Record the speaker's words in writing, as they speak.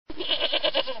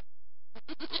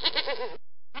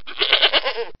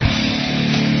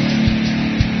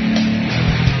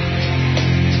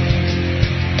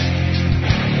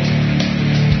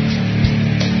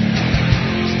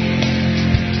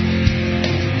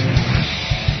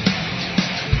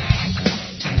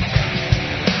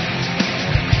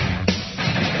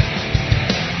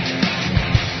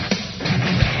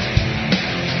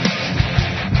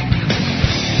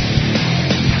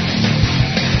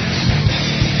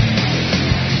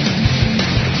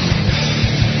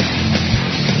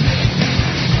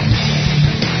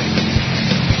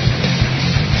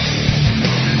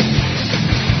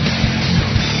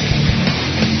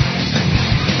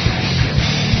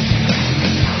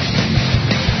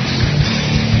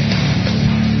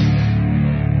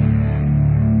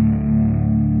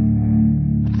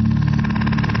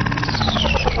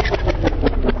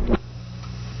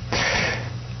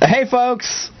Hey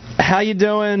folks, how you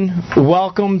doing?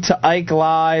 Welcome to IKE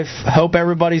Live. Hope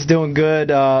everybody's doing good.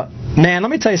 Man, let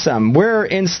me tell you something. We're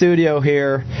in studio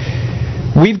here.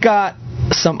 We've got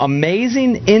some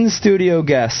amazing in-studio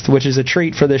guests, which is a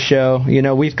treat for this show. You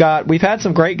know, we've had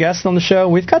some great guests on the show.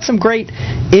 We've got some great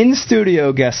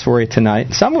in-studio guests for you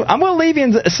tonight. So I'm going to leave you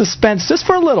in suspense just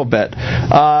for a little bit.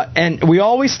 And we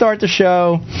always start the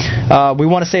show. We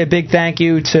want to say a big thank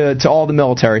you to all the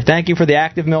military. Thank you for the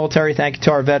active military. Thank you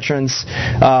to our veterans,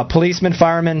 policemen,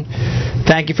 firemen.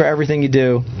 Thank you for everything you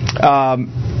do.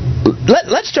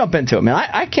 Let's jump into it, man.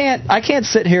 I can't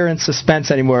sit here in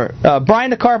suspense anymore. Brian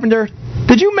the Carpenter,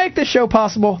 did you make this show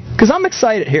possible? Because I'm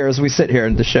excited here as we sit here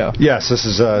in the show. Yes, this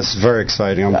is very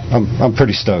exciting. I'm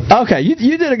pretty stoked. Okay,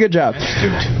 you did a good job.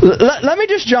 Let me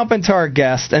just jump into our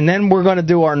guest, and then we're going to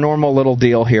do our normal little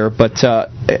deal here. But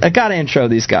I got to intro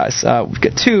these guys. We've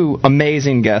got two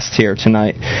amazing guests here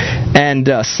tonight, and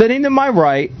sitting to my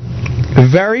right,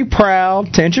 very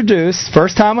proud to introduce,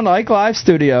 first time on the IKE Live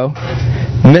studio,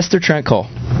 Mr. Trent Cole.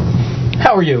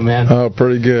 How are you, man? Oh,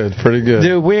 pretty good.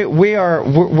 Dude,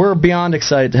 we're beyond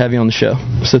excited to have you on the show.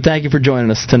 So thank you for joining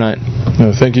us tonight.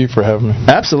 No, thank you for having me.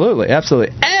 Absolutely.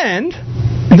 And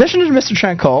in addition to Mr.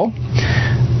 Trent Cole,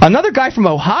 another guy from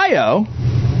Ohio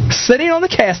sitting on the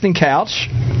casting couch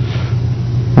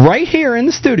right here in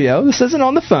the studio. This isn't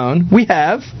on the phone. We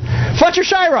have Fletcher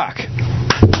Shryock.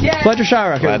 Yeah. Fletcher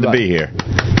Shryock. Glad to be here.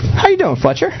 How you doing,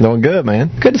 Fletcher? Doing good, man.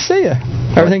 Good to see you.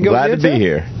 Everything going good? Glad to be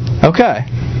here. Okay.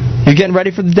 You getting ready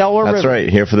for the Delaware River? That's right.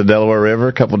 Here for the Delaware River,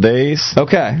 a couple days.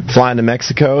 Okay. Flying to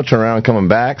Mexico, turn around, coming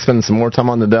back, spending some more time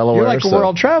on the Delaware. You're like a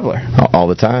world traveler. All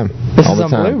the time. This is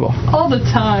unbelievable. All the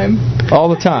time.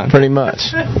 Pretty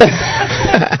much.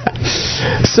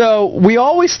 So we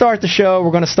always start the show. We're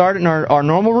going to start in our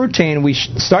normal routine. We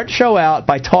start the show out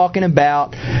by talking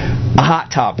about a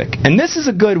hot topic. And this is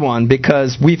a good one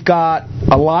because we've got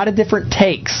a lot of different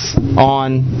takes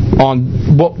on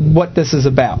what this is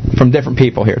about from different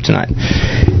people here tonight.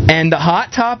 And the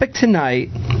hot topic tonight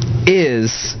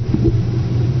is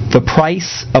the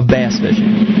price of bass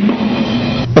fishing.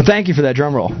 Well, thank you for that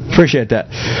drum roll. Appreciate that.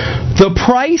 The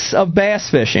price of bass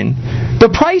fishing. The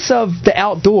price of the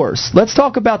outdoors. Let's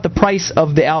talk about the price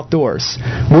of the outdoors.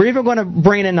 We're even going to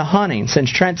bring in the hunting since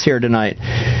Trent's here tonight.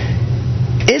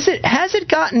 Has it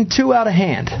gotten too out of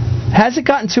hand? Has it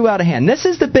gotten too out of hand? This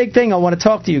is the big thing I want to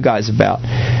talk to you guys about.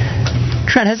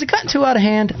 Trent, has it gotten too out of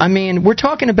hand? I mean, we're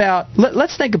talking about,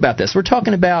 let's think about this. We're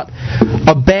talking about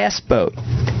a bass boat.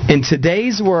 In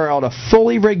today's world, a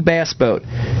fully rigged bass boat,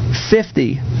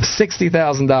 $50,000,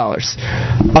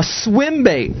 $60,000. A swim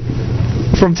bait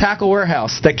from Tackle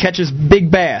Warehouse that catches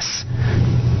big bass,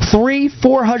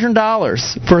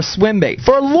 $300-$400 for a swim bait,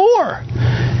 for a lure.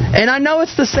 And I know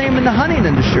it's the same in the hunting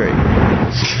industry.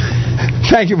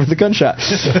 Thank you for the gunshot.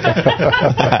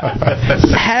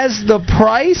 Has the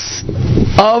price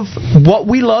of what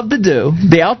we love to do,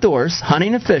 the outdoors,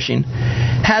 hunting and fishing,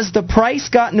 has the price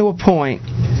gotten to a point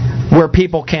where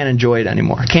people can't enjoy it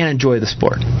anymore, can't enjoy the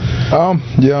sport?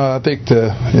 Yeah, I think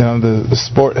the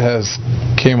sport has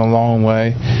came a long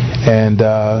way, and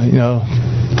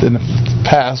in the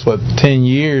past 10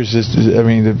 years, the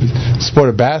sport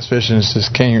of bass fishing is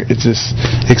just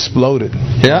exploded.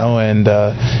 Yeah. And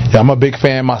I'm a big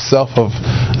fan myself of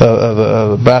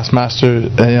Bassmaster.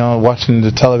 Watching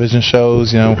the television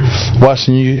shows.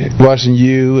 Watching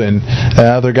you and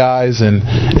other guys, and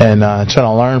trying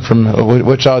to learn from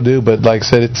what y'all do. But like I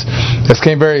said, it's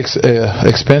became very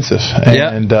expensive.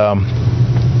 And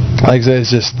like I said,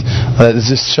 it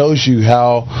just shows you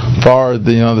how far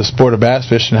the sport of bass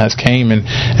fishing has came and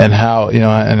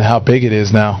how big it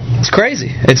is now. It's crazy.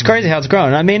 It's crazy how it's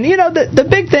grown. I mean, the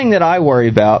big thing that I worry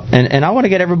about, and I want to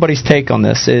get everybody's take on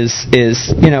this is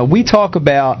we talk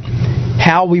about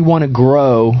how we want to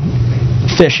grow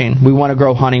fishing, we want to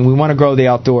grow hunting, we want to grow the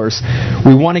outdoors,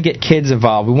 we want to get kids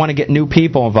involved, we want to get new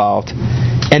people involved.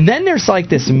 And then there's like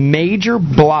this major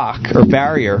block or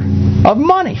barrier of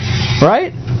money,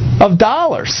 right? Of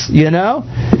dollars,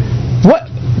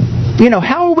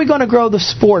 how are we going to grow the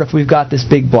sport if we've got this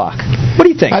big block? What do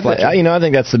you think, Fletcher? I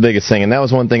think that's the biggest thing, and that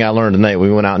was one thing I learned tonight.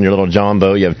 We went out in your little John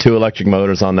boat. You have 2 electric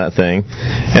motors on that thing,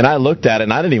 and I looked at it,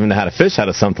 and I didn't even know how to fish out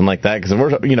of something like that because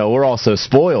we're all so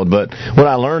spoiled. But what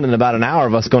I learned in about an hour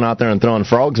of us going out there and throwing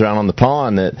frogs around on the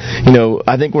pond, that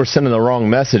I think we're sending the wrong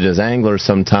message as anglers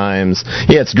sometimes.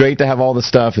 Yeah, it's great to have all the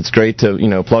stuff. It's great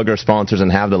to plug our sponsors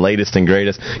and have the latest and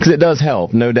greatest because it does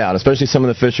help, no doubt. Especially some of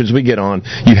the fishers we get on,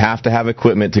 you have to have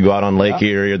equipment to go out on Lake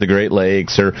Erie or the Great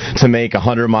Lakes or to make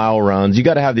 100-mile runs. You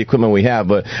got to have the equipment we have,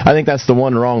 but I think that's the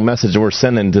one wrong message we're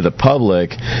sending to the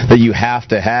public, that you have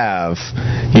to have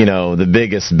the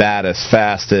biggest, baddest,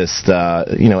 fastest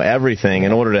everything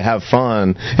in order to have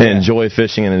fun and enjoy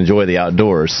fishing and enjoy the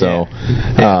outdoors. So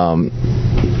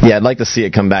I'd like to see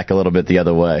it come back a little bit the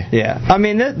other way. Yeah, I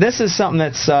mean, this is something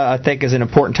that's I think is an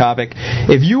important topic.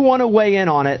 If you want to weigh in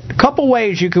on it, a couple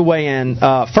ways you could weigh in.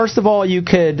 First of all, you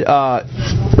could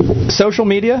social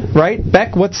media, right?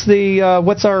 Beck, what's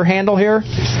our handle here?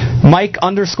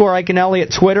 Mike_Iaconelli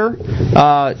at Twitter.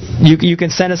 You can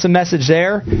send us a message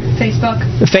there. Facebook.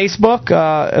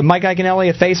 Mike Iaconelli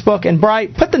at Facebook. And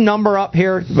Brian, put the number up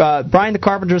here. Brian the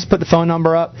Carpenter just put the phone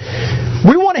number up.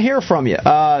 We want to hear from you.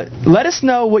 Let us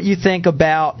know what you think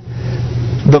about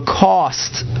the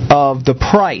cost of the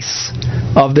price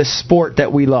of this sport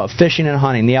that we love, fishing and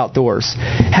hunting, the outdoors.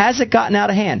 Has it gotten out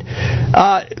of hand?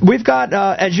 We've got,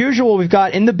 as usual, we've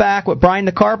got in the back with Brian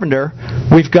the Carpenter,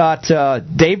 we've got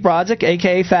Dave Brodzik,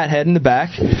 a.k.a. Fathead, in the back.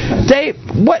 Dave,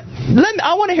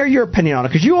 I want to hear your opinion on it,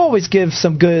 because you always give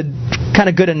some good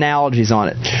analogies on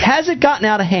it. Has it gotten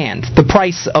out of hand, the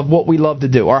price of what we love to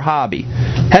do, our hobby?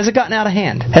 Has it gotten out of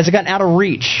hand? Has it gotten out of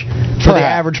reach for the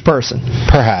average person?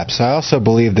 Perhaps. I also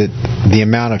believe that the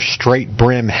amount of straight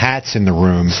brim hats in the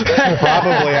room is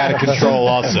probably out of control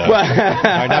also.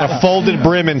 Not a folded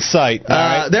brim in sight.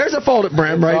 There's a folded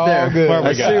brim right there. Good. Where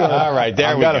we go. All right,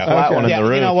 there we go. Got a flat one in the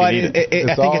room. You know what?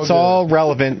 I think it's all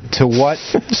relevant to what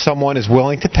someone is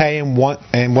willing to pay and what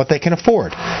they can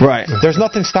afford. Right. There's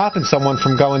nothing stopping someone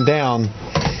from going down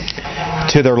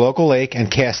to their local lake and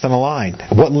casting a line.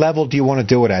 What level do you want to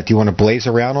do it at? Do you want to blaze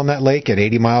around on that lake at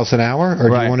 80 miles an hour, or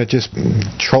do you want to just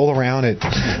troll around at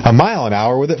a mile an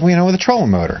hour with a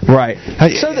trolling motor? Right.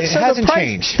 It hasn't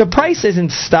changed. The price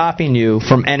isn't stopping you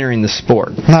from entering the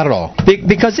sport. Not at all.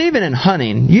 Because even in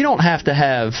hunting, you don't have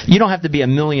to be a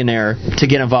millionaire to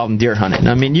get involved in deer hunting.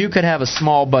 I mean, you could have a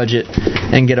small budget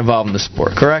and get involved in the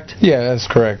sport. Correct? Yeah, that's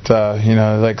correct.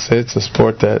 Like I said, it's a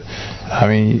sport that, I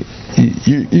mean,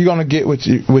 you're going to get what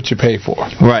you pay for.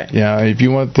 Right. If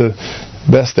you want the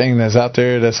best thing that's out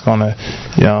there that's going to,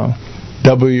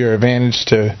 double your advantage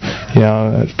to,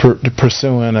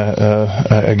 pursuing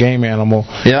a game animal.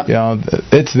 Yeah.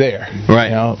 It's there.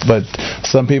 Right. But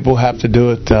some people have to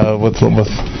do it with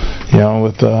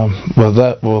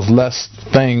less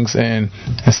things and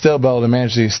still be able to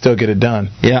manage to still get it done.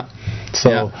 Yeah.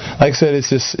 So, like I said, it's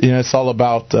just, it's all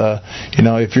about,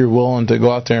 if you're willing to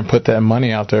go out there and put that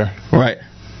money out there. Right.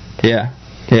 Yeah.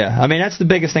 Yeah. I mean, that's the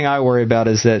biggest thing I worry about,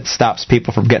 is that it stops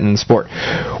people from getting in the sport.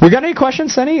 We got any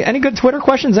questions? Any good Twitter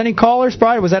questions? Any callers?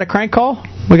 Brian, was that a crank call?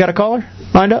 We got a caller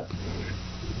lined up?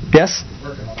 Yes?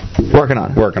 Working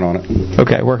on it.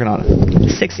 Okay, working on it.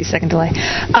 60-second delay.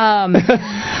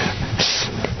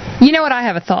 You know what? I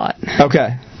have a thought.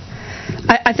 Okay.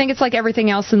 I think it's like everything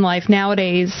else in life.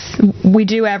 Nowadays, we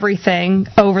do everything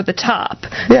over the top.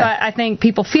 Yeah. So I think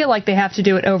people feel like they have to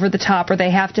do it over the top, or they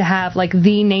have to have like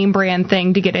the name brand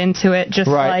thing to get into it, just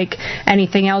like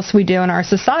anything else we do in our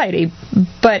society.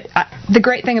 But the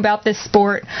great thing about this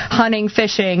sport, hunting,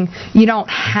 fishing, you don't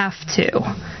have to.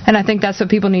 And I think that's what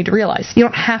people need to realize. You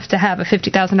don't have to have a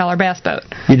 $50,000 bass boat.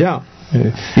 You don't.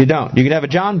 You don't. You could have a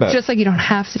John boat. Just like you don't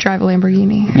have to drive a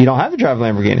Lamborghini. You don't have to drive a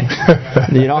Lamborghini.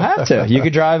 You don't have to. You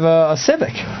could drive a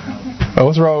Civic.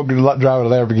 What's wrong with driving a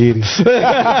Lamborghini?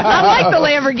 I like the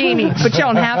Lamborghini, but you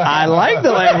don't have to. I like the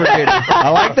Lamborghini.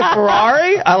 I like the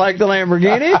Ferrari. I like the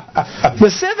Lamborghini. The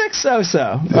Civic,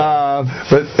 so-so.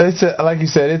 But it's like you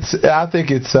said. I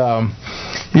think it's I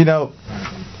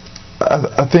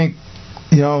think.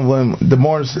 When the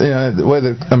more, with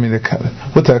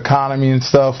the economy and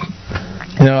stuff,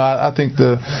 I think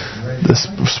the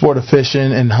sport of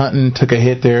fishing and hunting took a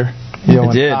hit there. When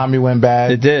the economy went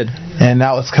bad. It did. And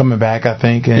now it's coming back, I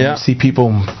think. And you see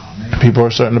people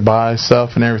are starting to buy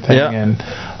stuff and everything. Yeah. And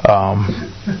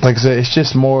like I said, it's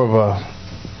just more of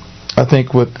I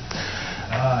think with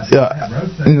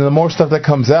the more stuff that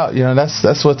comes out,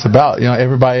 that's what it's about.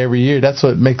 Everybody every year. That's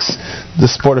what makes the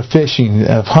sport of fishing,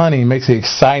 of hunting, makes it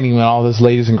exciting when all those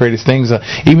latest and greatest things.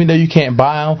 Even though you can't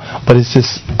buy them, but it's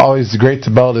just always great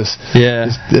to build this. Yeah,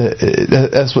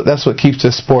 that's what keeps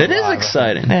this sport. It alive. Is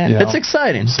exciting. It's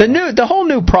exciting. The whole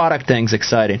new product thing's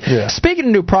exciting. Yeah. Speaking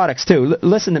of new products too,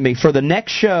 listen to me. For the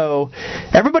next show,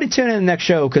 everybody tune in to the next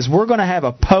show because we're going to have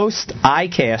a post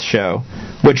ICAST show,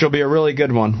 which will be a really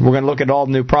good one. We're going to look at all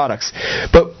the new products.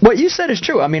 But what you said is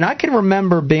true. I mean, I can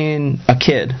remember being a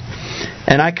kid,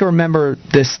 and I can remember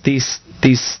these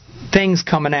things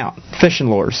coming out, fishing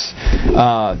lures,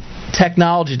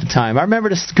 technology at the time. I remember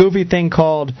this goofy thing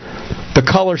called the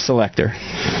color selector.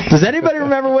 Does anybody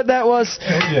remember what that was?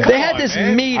 Yeah. They had this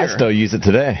meter. I still use it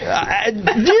today.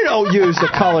 You don't use the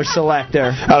color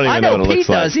selector. I don't even know what it Pete looks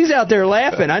like. does. He's out there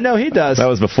laughing. I know he does. That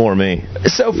was before me.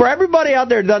 So for everybody out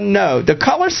there that doesn't know, the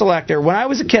color selector, when I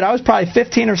was a kid, I was probably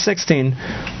 15 or 16,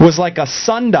 was like a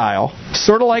sundial,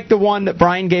 sort of like the one that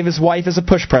Brian gave his wife as a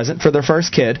push present for their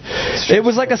first kid. It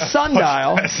was like a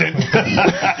sundial. True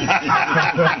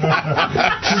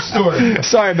story.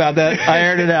 Sorry about that. I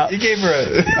aired it out. You gave her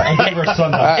a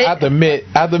sundial. I have to admit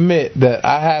that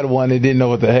I had one and didn't know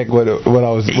what the heck what I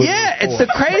was. It's the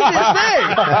craziest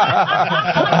thing.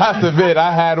 I have to admit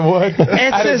I had one.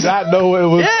 I did not know what it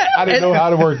was. Yeah, I didn't know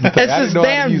how to work the thing. It's this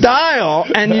damn dial,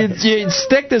 and you'd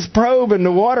stick this probe in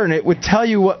the water, and it would tell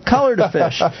you what color to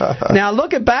fish. Now,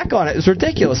 looking back on it, it's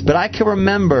ridiculous, but I can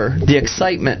remember the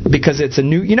excitement because it's a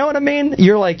new. You know what I mean?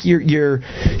 You're like you're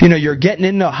getting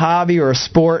into a hobby or a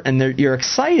sport, and you're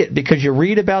excited because you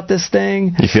read about this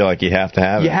thing. You feel like you have to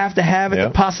have it. You have to have it.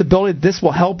 Yep. The possibility that this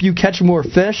will help you catch more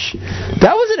fish.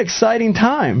 That was an exciting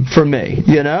time for me.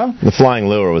 The flying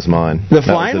lure was mine. The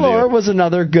flying lure was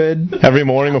another good. Every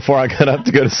morning before I got up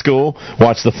to go to school,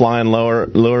 watch the flying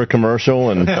lure commercial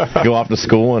and go off to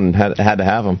school and had to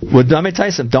have them. Well, let me tell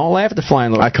you something. Don't laugh at the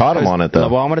flying lure. I caught him on it, though.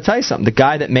 Well, I'm going to tell you something. The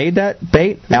guy that made that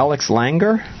bait, Alex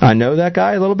Langer, I know that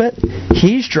guy a little bit.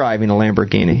 He's driving a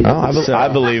Lamborghini. Oh, I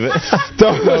believe it.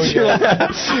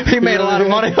 He made a lot of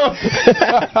money.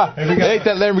 They ain't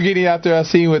that Lamborghini out there I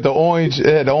seen with the orange.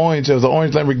 It was the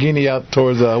orange Lamborghini out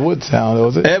towards Woodtown,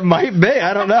 was it? It might be.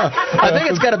 I don't know. I think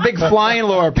it's got a big flying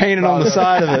lure painted on the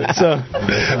side of it. So,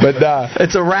 but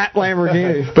it's a rat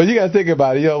Lamborghini. But you got to think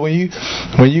about it. When you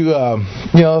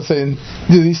saying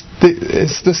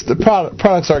it's just the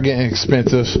products are getting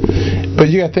expensive, but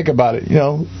you got to think about it.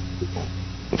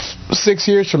 6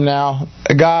 years from now,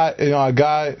 a guy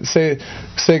say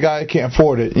a guy can't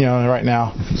afford it, right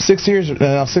now. 6 years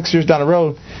down the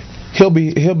road, he'll be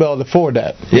able to afford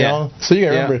that. You know? So you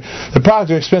got to remember the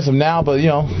products are expensive now, but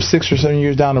 6 or 7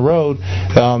 years down the road,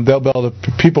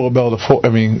 people will be able to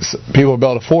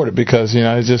afford it because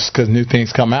it's just because new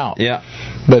things come out. Yeah.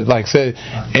 But like I said,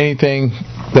 anything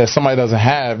that somebody doesn't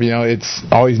have, it's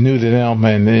always new to them,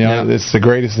 and it's the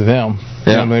greatest to them.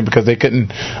 You know what I mean? Because they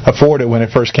couldn't afford it when it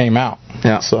first came out.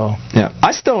 Yeah. So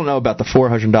I still don't know about the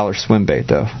 $400 swim bait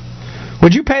though.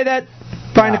 Would you pay that,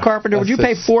 Brian the Carpenter? Would you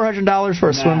pay $400 for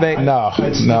a swim bait? No. Out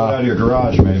of your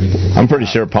garage, maybe. I'm pretty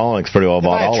sure Paulink's pretty well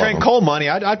bought all of them. Trent Cole money,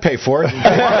 I'd pay for it. Crazy.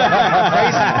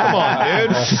 Come on,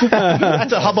 dude.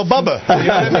 That's a hubba bubba. You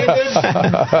know what I mean,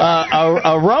 dude?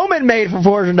 A Roman made for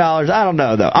 $400. I don't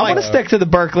know though. I'm going to stick to the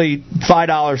Berkeley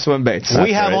 $5 swim baits.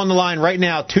 We have on the line right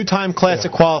now two-time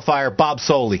Classic qualifier Bob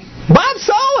Soley. Bob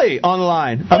Soley on the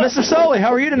line. Mr. Soley,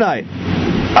 how are you tonight?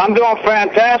 I'm doing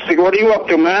fantastic. What are you up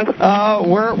to, man?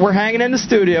 We're hanging in the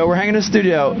studio.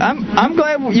 I'm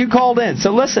glad you called in.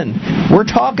 So listen, we're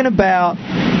talking about.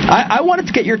 I wanted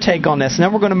to get your take on this, and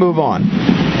then we're going to move on.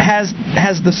 Has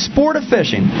the sport of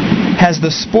fishing, has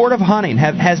the sport of hunting,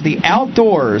 has the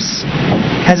outdoors,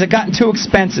 has it gotten too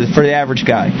expensive for the average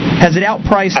guy? Has it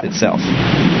outpriced itself?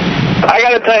 I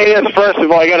got to tell you this, first of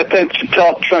all. I got to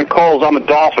tell Trent Coles I'm a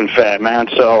Dolphin fan, man,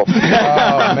 so...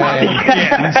 Oh,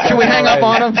 man. Should we hang up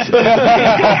on him? You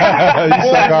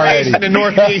suck already. In the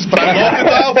Northeast, but I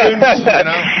love the Dolphins,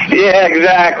 Yeah,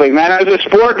 exactly, man. Has the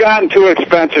sport gotten too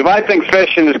expensive? I think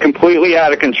fishing is completely out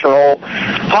of control.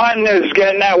 Hunting is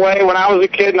getting that way. When I was a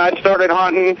kid and I started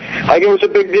hunting, it was a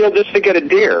big deal just to get a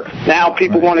deer. Now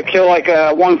people want to kill like a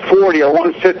 140 or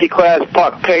 150 class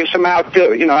buck, pay some out,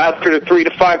 after the $3,000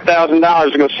 to $5,000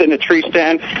 to go sit in a tree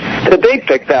stand that they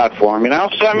picked out for them,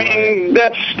 So, I mean,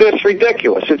 that's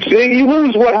ridiculous. You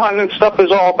lose what hunting and stuff is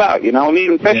all about, and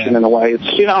even fishing in a way.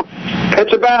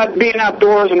 It's about being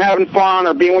outdoors and having fun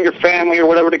or being with your family or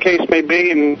whatever the case may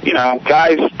be, and,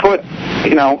 guys put,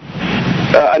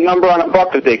 a number on a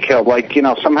buck that they killed. Like,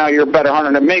 somehow you're a better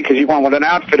hunter than me because you went with an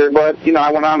outfitter, but,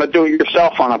 I went on to do it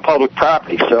yourself on a public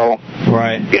property. So,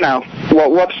 right.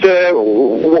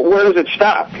 Where does it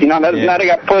stop? Now they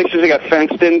got places, they got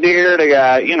fenced-in deer, they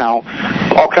got,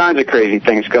 all kinds of crazy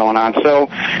things going on. So,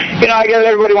 I guess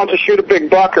everybody wants to shoot a big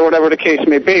buck or whatever the case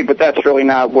may be, but that's really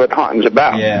not what hunting's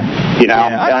about. Yeah.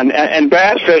 And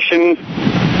bass fishing,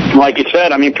 like you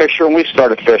said, picture when we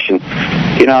started fishing.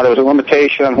 There was a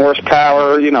limitation on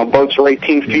horsepower. Boats are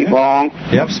 18 feet long.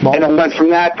 Yep, small. And it went from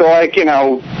that to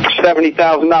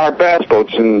 $70,000 bass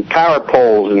boats and power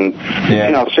poles and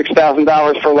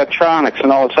 $6,000 for electronics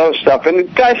and all this other stuff.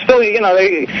 And guys still,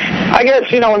 I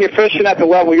guess when you're fishing at the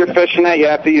level you're fishing at, you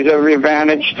have to use every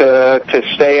advantage to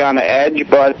stay on the edge.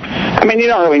 But you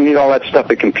don't really need all that stuff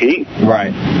to compete.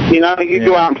 Right. You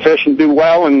go out and fish and do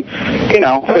well, and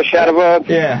fish out of a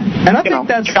and I think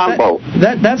that's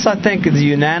I think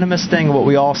the unanimous thing. What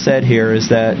we all said here is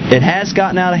that it has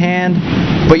gotten out of hand,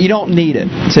 but you don't need it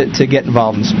to get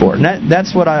involved in sport. And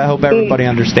that's what I hope everybody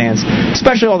understands,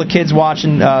 especially all the kids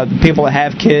watching, people that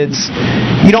have kids.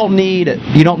 You don't need a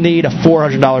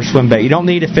 $400 swim bait. You don't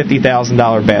need a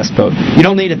 $50,000 bass boat. You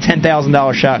don't need a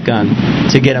 $10,000 shotgun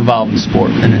to get involved in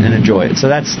sport and enjoy it. So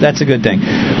that's a good thing.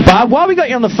 Bob, while we got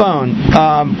you on the phone,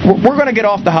 we're going to get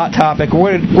off the hot topic.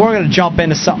 We're going to jump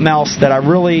into something else that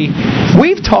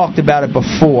we've talked about it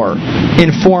before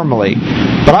informally,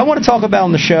 but I want to talk about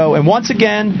on the show. And once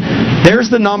again, there's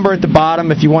the number at the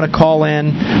bottom if you want to call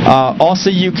in. Also,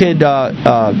 you could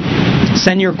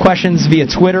send your questions via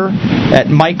Twitter at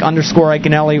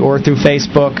Mike_Iaconelli or through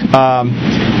Facebook.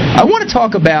 I want to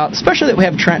talk about, especially that we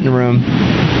have Trent in the room,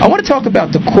 I want to talk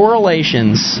about the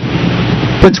correlations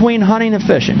between hunting and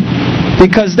fishing.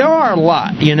 Because there are a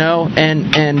lot,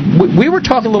 and we were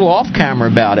talking a little off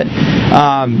camera about it.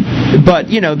 But,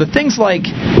 the things like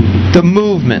the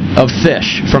movement of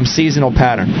fish from seasonal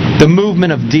pattern, the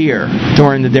movement of deer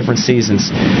during the different seasons,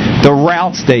 the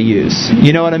routes they use.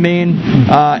 You know what I mean?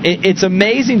 It's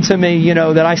amazing to me,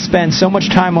 that I spend so much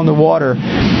time on the water,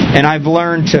 and I've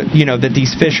learned that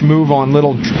these fish move on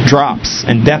little drops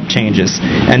and depth changes,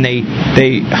 and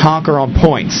they honker on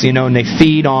points, and they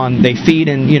feed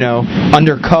in,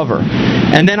 undercover.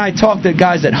 And then I talk to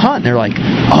guys that hunt, and they're like,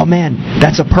 oh man,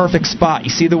 that's a perfect spot. You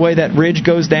see the way that ridge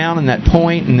goes down and that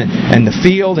point and the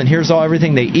field, and here's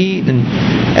everything they eat.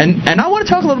 And I want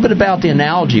to talk a little bit about the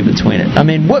analogy between it.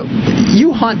 What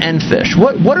you hunt and fish.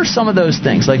 What are some of those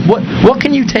things? Like what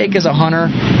can you take as a hunter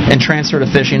and transfer to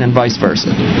fishing and vice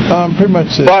versa? Pretty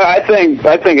much. Well, I think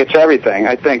it's everything.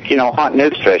 I think hunting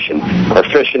is fishing, or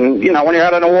fishing. When you're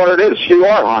out on the water, you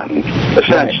are hunting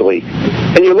essentially.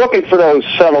 Right. And you're looking for those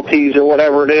subtleties or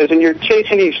whatever it is, and you're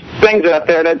chasing these things out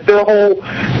there that their whole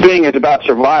being is about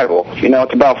survival.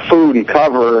 It's about food and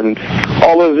cover and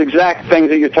all those exact things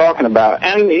that you're talking about.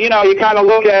 And, you kind of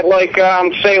look at,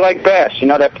 say bass,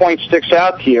 that point sticks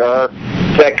out to you, or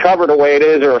that cover the way it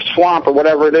is, or a swamp, or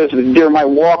whatever it is, the deer might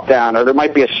walk down, or there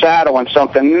might be a saddle on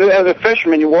something. As a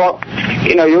fisherman, you walk,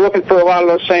 you're looking for a lot of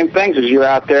those same things as you're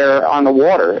out there on the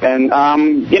water. And,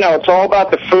 it's all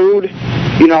about the food.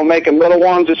 Making little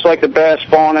ones just like the bass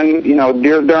spawning,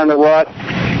 deer during the rut.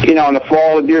 In the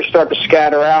fall, the deer start to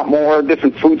scatter out more,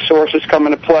 different food sources come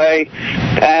into play.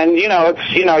 And,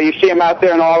 you see them out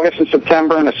there in August and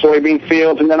September in the soybean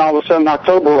fields, and then all of a sudden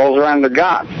October rolls around and they're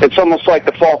gone. It's almost like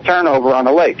the fall turnover on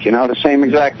the lake, the same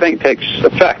exact thing takes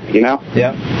effect, Yeah.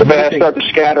 The bass start to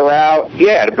scatter out.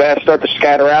 Yeah, the bass start to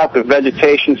scatter out, the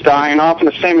vegetation's dying off, and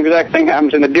the same exact thing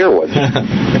happens in the deer woods.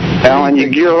 And you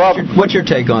gear up. What's your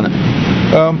take on it?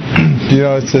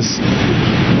 It's just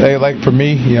like for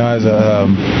me, as a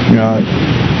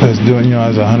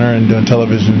as a hunter and doing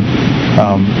television,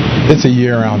 it's a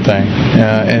year-round thing,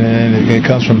 and it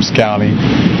comes from scouting,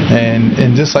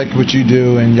 and just like what you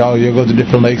do, and you'll go to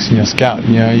different lakes and scout.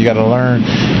 You got to learn.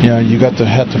 You got to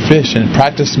have to fish, and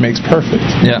practice makes perfect.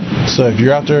 Yeah. So if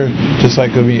you're out there, just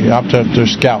like me, out there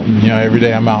scouting, every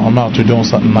day I'm out there doing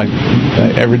something like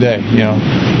every day,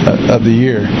 of the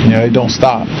year. It don't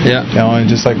stop. Yeah. And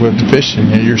just like with the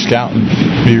fishing, you're scouting,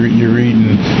 you're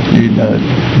reading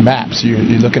maps, you're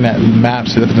looking at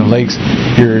maps, you're looking at lakes,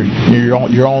 you're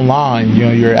online,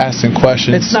 you're asking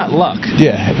questions. It's not luck.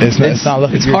 Yeah, it's not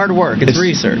luck. It's hard work. It's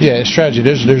research. Yeah, it's strategy.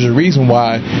 There's a reason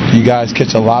why you guys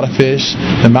catch a lot of fish,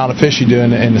 the amount of fish you do,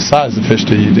 and the size of the fish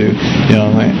that you do,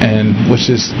 and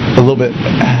which is a little bit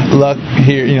luck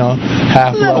here,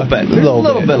 half luck. A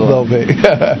little bit.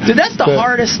 Dude, that's the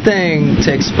hardest thing to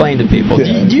explain to people.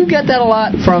 Yeah. Do you get that a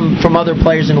lot from other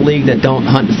players in the league that don't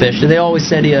hunt and fish? Do they always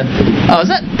say to you, "Oh,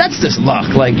 that's just luck,"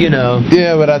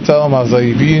 Yeah, but I tell them, I was like,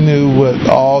 if you knew what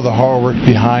all the hard work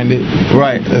behind it,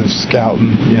 right? Of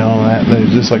scouting,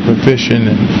 just like with fishing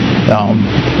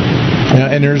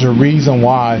and there's a reason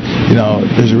why,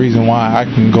 I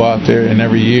can go out there and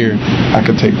every year I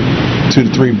could take $2 to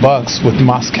 $3 with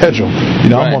my schedule.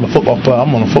 Right. I'm on a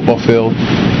football field,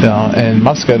 and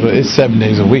my schedule is 7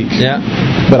 days a week. Yeah.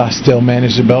 But I still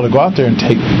manage to be able to go out there and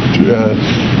take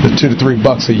the $2 to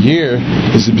 $3 a year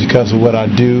is because of what I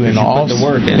do in the off season. Put the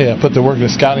work in. Yeah, put the work in the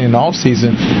scouting in the off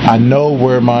season. I know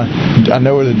where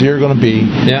the deer are going to be.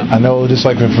 Yeah. I know, just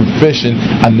like from fishing,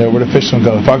 I know where the fish are going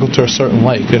to go. If I go to a certain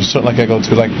lake, there's a certain lake I go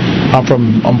to. Like I'm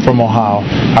from Ohio.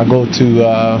 I go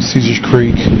to Caesars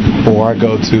Creek, or I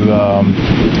go to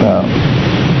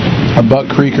a Buck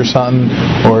Creek or something,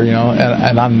 or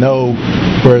and I know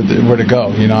where to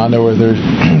go. I know where there's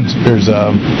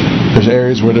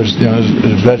areas where there's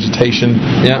vegetation,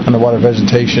 underwater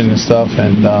vegetation and stuff,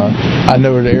 and I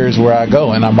know where the areas where I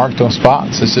go, and I mark those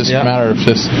spots. It's just a matter of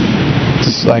just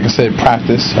like I said,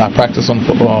 practice. I practice on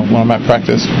football when I'm at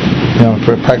practice.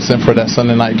 Practicing for that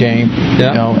Sunday night game.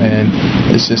 Yeah. And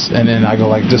it's just, and then I go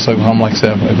like just like I'm like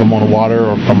said, if I'm on the water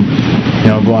or if I'm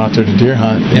going out there to deer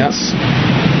hunt.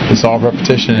 It's all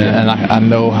repetition, and I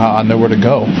know where to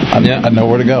go. I know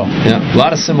where to go. Yeah, a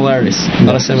lot of similarities.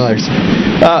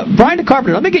 Brian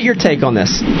DeCarpenter, let me get your take on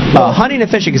this. Hunting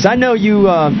and fishing, because I know you've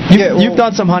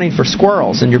done some hunting for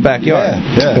squirrels in your backyard.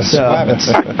 Rabbits.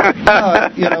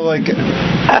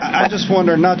 I just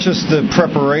wonder, not just the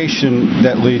preparation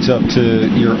that leads up to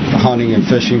your hunting and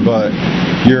fishing, but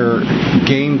your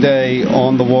game day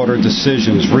on the water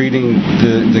decisions, reading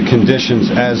the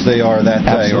conditions as they are that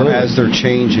day. Absolutely. Or as they're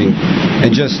changing.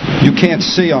 And just, you can't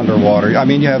see underwater. I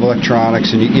mean, you have electronics,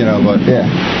 and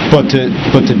but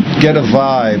to get a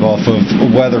vibe off of a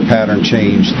weather pattern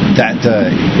change that day,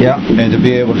 and to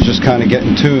be able to just kind of get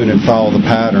in tune and follow the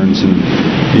patterns, and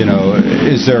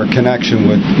is there a connection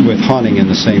with hunting in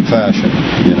the same fashion?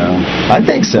 I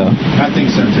think so. I think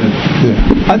so too.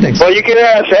 Yeah. I think so. Well, you can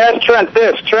ask Trent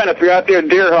this. Trent, if you're out there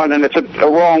deer hunting, it's a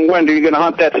wrong wind, are you going to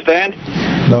hunt that stand?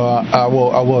 No, I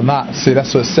will not. See,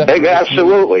 that's what separates.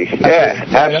 Absolutely.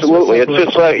 Absolutely. It's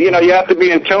just like, you have to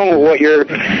be in tune with what you're,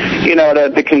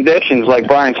 the conditions, like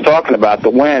Brian's talking about, the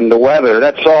wind, the weather.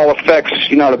 That's all affects,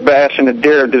 the bass and the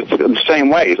deer the same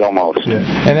ways almost. Yeah.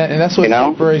 And that's what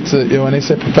separates, when they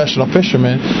say professional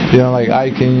fishermen, like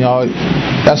IKE,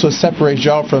 that's what separates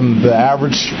y'all from the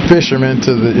average fisherman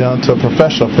to to a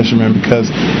professional fisherman, because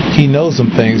he knows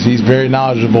some things. He's very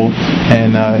knowledgeable,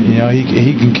 and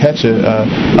he can catch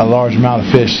a large amount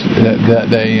of fish that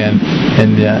day, and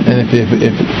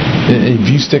if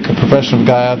you stick a professional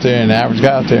guy out there and an average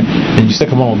guy out there, and you stick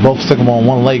them on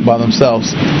one lake by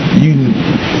themselves,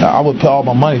 I would put all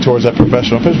my money towards that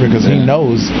professional fisherman, because he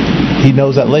knows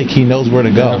that lake, he knows where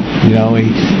to go.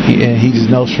 He just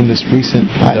knows from this recent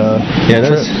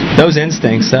trip. Those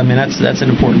instincts. I mean, that's an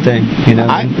important thing.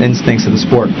 Instincts of the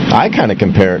sport. I kind of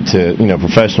compare it to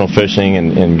professional fishing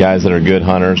and guys that are good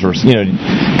hunters, or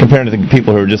compared to the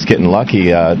people who are just getting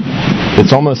lucky.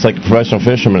 It's almost like a professional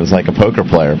fisherman is like a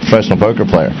professional poker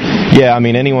player. Yeah, I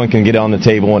mean, anyone can get on the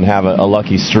table and have a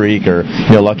lucky streak or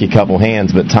lucky couple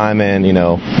hands, but time in,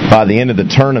 by the end of the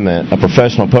tournament, a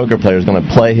professional poker player is going to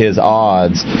play his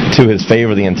odds to his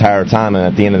favor the entire time, and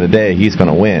at the end of the day, he's going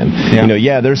to win.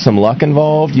 There's some luck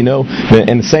involved, and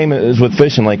the same as with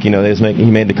fishing. Like he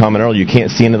made the comment earlier, you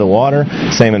can't see into the water.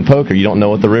 Same in poker, you don't know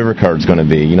what the river card's going to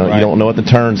be. You don't know what the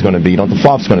turn's going to be. You don't know what the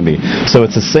flop's going to be. So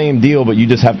it's the same deal, but you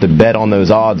just have to bet on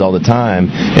those odds all the time.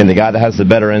 And the guy that has the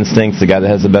better instincts, the guy that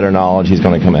has the better knowledge, he's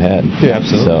going to come ahead. Yeah,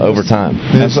 absolutely. So over time.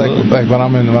 It's like when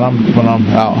I'm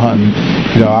out hunting,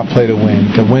 I play to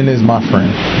win. The win is my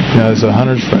friend. It's a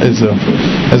hunter's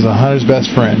hunter's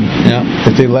best friend. Yeah.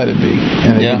 If they let it be,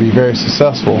 and it can be very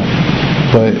successful.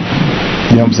 But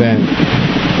you know what I'm saying?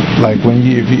 Like when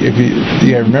if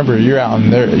you remember, you're out in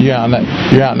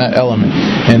that element,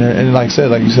 and like you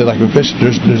said, like with fishing,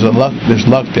 there's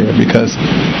luck there, because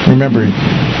remember,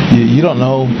 you don't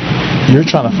know. You're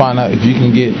trying to find out if you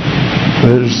can get.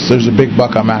 There's a big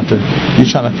buck I'm after. You're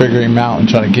trying to figure him out and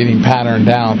trying to get him patterned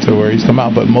down to where he's come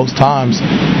out. But most times,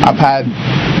 I've had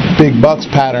big bucks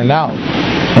patterned out,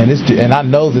 and I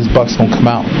know this buck's gonna come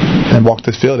out and walk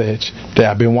this field edge. That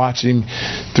I've been watching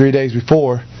him 3 days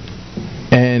before.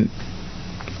 And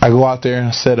I go out there and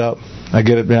I set up. I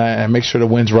get it, and I make sure the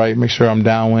wind's right, make sure I'm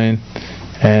downwind,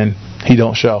 and he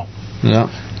don't show. Yeah.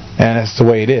 And that's the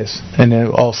way it is. And then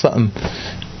all of a sudden,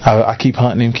 I keep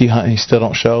hunting him, he still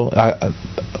don't show.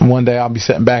 One day I'll be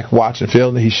sitting back watching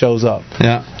field, and he shows up.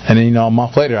 Yeah. And then, a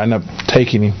month later, I end up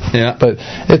taking him. Yeah. But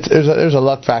there's a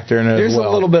luck factor in it There's as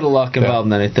well. a little bit of luck involved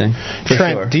in anything.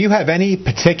 Trent, sure. do you have any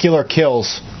particular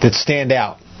kills that stand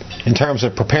out in terms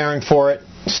of preparing for it,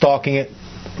 stalking it?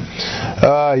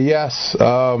 Yes.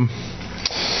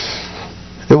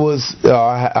 It was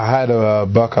I had a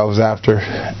buck I was after,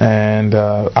 and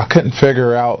I couldn't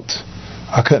figure out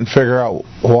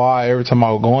why every time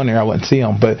I would go in there I wouldn't see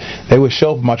them, but they would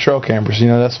show up with my trail cameras.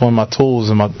 That's one of my tools,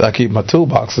 and I keep my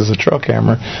toolbox as a trail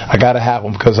camera. I got to have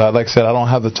them because, like I said, I don't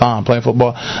have the time playing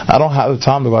football. I don't have the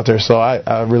time to go out there, so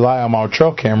I rely on my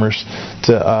trail cameras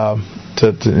to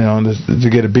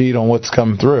get a beat on what's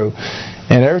coming through.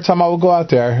 And every time I would go out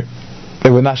there, they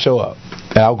would not show up.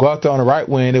 And I would go out there on the right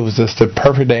wind. It was just the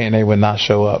perfect day, and they would not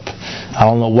show up. I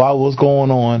don't know what was going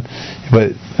on,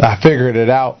 but I figured it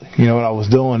out. What I was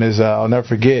doing is I'll never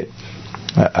forget.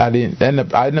 I ended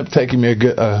up taking me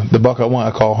the buck I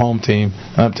want. I call Home Team.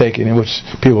 I ended up taking it, which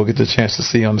people get the chance to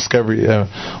see on Discovery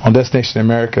on Destination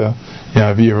America.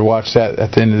 If you ever watched that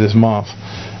at the end of this month.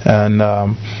 And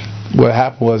what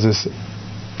happened was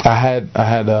I had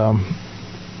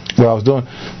what I was doing.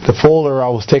 The folder, I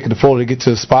was taking the folder to get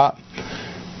to the spot.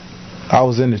 I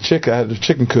was in I had the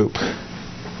chicken coop.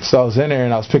 So I was in there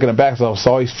and I was picking it back, so I was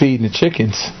always feeding the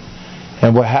chickens.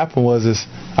 And what happened was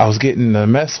I was getting a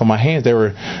mess on my hands. They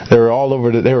were all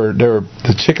over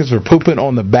the chickens were pooping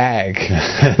on the bag.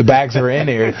 The bags were in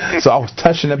there. So I was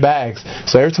touching the bags.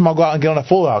 So every time I go out and get on the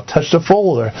folder, I'll touch the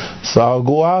folder. So I'll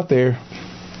go out there,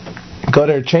 go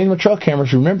there, change my trail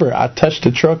cameras. Remember, I touched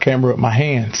the trail camera with my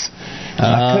hands. And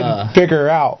I couldn't figure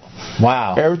out.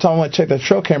 Wow. Every time I went to check that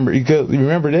trail camera, you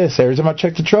remember this. Every time I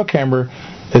checked the trail camera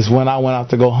is when I went out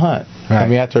to go hunt. Right.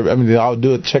 I'll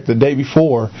do it, check the day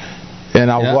before,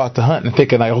 and I'll go out to hunt and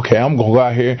thinking like, okay, I'm going to go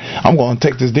out here, I'm going to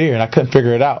take this deer, and I couldn't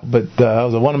figure it out. But that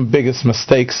was one of the biggest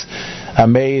mistakes I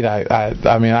made.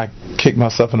 I kicked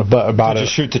myself in the butt about it. Did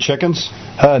you shoot the chickens?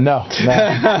 No.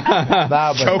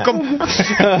 Choke them?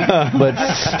 But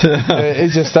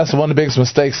that's one of the biggest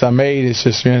mistakes I made. It's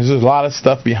just, there's a lot of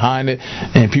stuff behind it,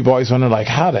 and people always wonder, like,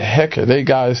 how the heck are them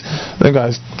guys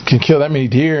can kill that many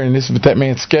deer, and this is that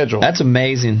man's schedule. That's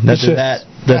amazing that they're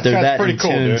that in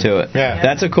tune to it. Yeah.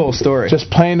 That's a cool story. Just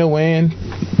playing the wind,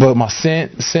 but my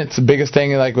scent's the biggest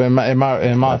thing. Like in my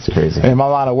That's crazy. In my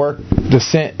line of work, the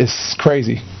scent is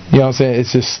crazy. You know what I'm saying?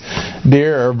 It's just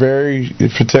deer are very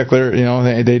particular.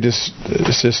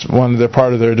 It's just one of their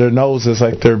part of their nose is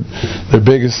like their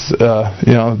biggest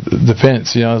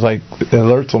defense. It's like it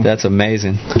alerts them. That's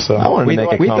amazing. So we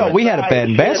thought we had a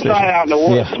bad bass fishing. Out in the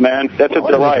woods, man. That's a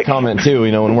delight. Comment too.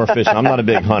 When we're fishing, I'm not a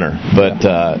big hunter, but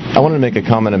I wanted to make a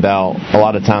comment about a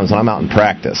lot of times when I'm out in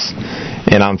practice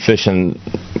and I'm fishing.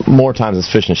 More times it's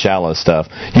fishing shallow stuff.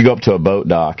 You go up to a boat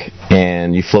dock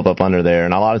and you flip up under there,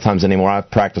 and a lot of times anymore I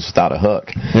practice without a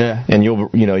hook. Yeah. And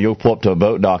you'll pull up to a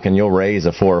boat dock and you'll raise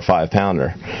a 4 or 5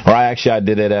 pounder. Or I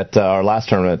did it at our last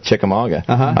tournament at Chickamauga.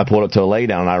 Uh-huh. I pulled up to a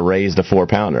laydown and I raised a 4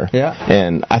 pounder. Yeah.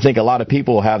 And I think a lot of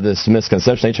people have this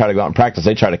misconception. They try to go out and practice.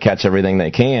 They try to catch everything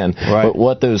they can. Right. But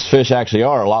what those fish actually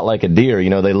are a lot like a deer.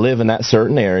 They live in that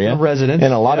certain area. Residents.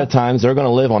 And a lot of times they're going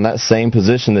to live on that same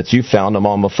position that you found them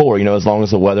on before. As long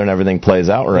as the weather and everything plays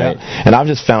out right. Yeah. And I've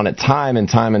just found it time and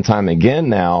time and time again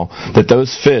now that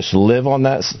those fish live on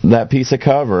that piece of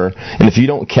cover, and if you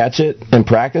don't catch it in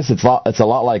practice, it's a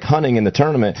lot like hunting in the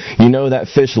tournament. That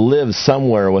fish lives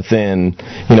somewhere within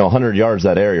 100 yards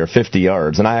of that area or 50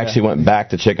 yards. And I actually went back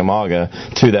to Chickamauga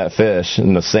to that fish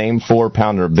in the same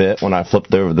 4-pounder bit when I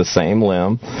flipped over the same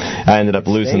limb. I ended up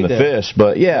losing the fish,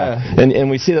 but and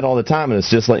we see that all the time, and it's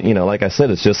just like like I said,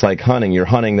 it's just like hunting. You're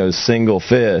hunting those single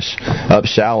fish up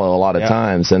shallow a lot of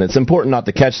times, and it's important not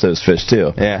to catch those fish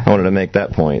too. Yeah. I wanted to make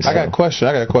that point. So. I got a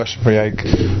question for you.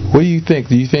 What do you think?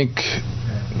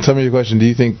 Tell me your question. Do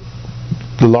you think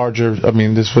the larger,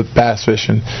 this with bass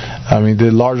fishing, the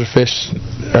larger fish,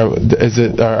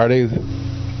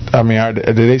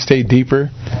 do they stay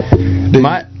deeper?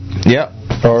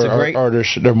 Or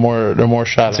they're more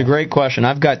shallow? It's a great question.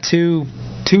 I've got two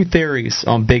theories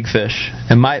on big fish,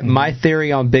 and my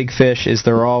theory on big fish is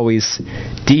they're always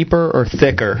deeper or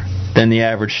thicker than the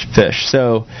average fish.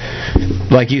 So,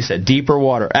 like you said, deeper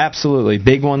water, absolutely.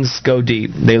 Big ones go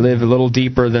deep. They live a little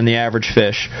deeper than the average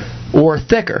fish, or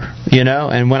thicker.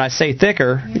 And when I say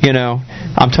thicker,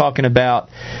 I'm talking about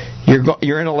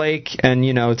you're in a lake and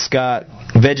it's got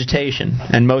vegetation,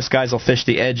 and most guys will fish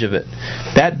the edge of it.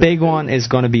 That big one is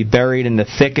going to be buried in the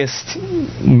thickest,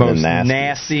 most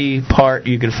nasty part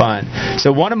you can find.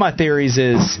 So one of my theories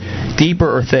is deeper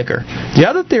or thicker. The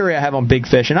other theory I have on big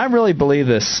fish, and I really believe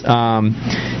this,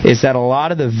 is that a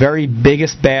lot of the very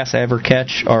biggest bass I ever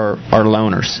catch are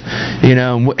loners. You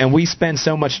know, and we spend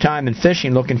so much time in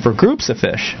fishing looking for groups of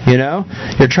fish. You know,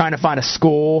 you're trying to find a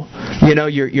school. You know,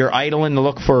 you're idling to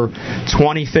look for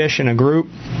 20 fish in a group.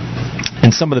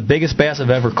 And some of the biggest bass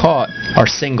I've ever caught are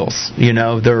singles. You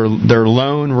know, they're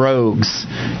lone rogues,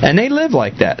 and they live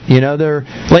like that. You know, they're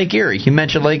Lake Erie. You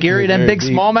mentioned Lake Erie. Them big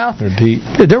deep. Smallmouth. They're deep.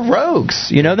 They're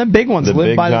rogues. You know, them big ones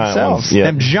live by themselves. Ones, yeah.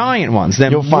 Them giant ones.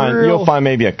 Them you'll find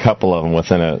maybe a couple of them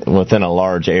within a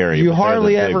large area. You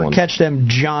hardly ever catch them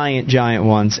giant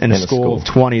ones in a school of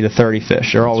 20 to 30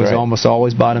 fish. They're almost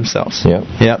always by themselves.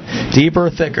 Yep. Deeper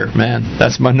or thicker, man.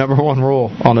 That's my number one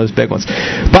rule on those big ones.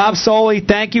 Bob Soley,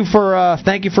 thank you for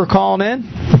calling in.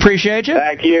 Appreciate you.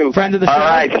 Thank you. Friend of the show. All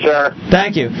right, sir.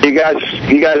 Thank you. You guys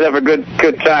have a good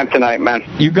time tonight, man.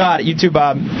 You got it. You too,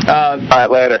 Bob. All right,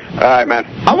 later. All right, man.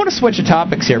 I want to switch the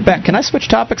topics here. Beck, can I switch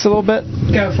topics a little bit?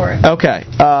 Go for it. Okay.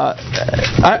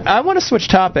 I want to switch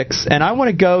topics, and I want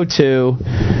to go to,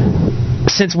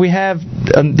 since we have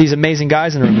these amazing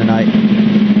guys in the room tonight.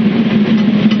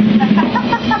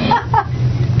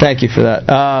 Thank you for that.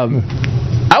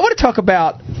 I want to talk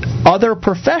about other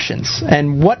professions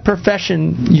and what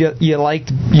profession you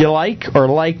like or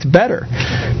liked better,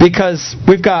 because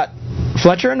we've got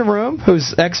Fletcher in the room,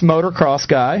 who's ex-motocross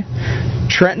guy,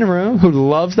 Trent in the room, who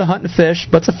loves to hunt and fish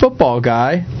but's a football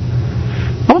guy.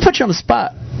 I'm gonna put you on the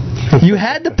spot. You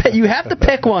have to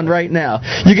pick one right now.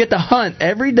 You get to hunt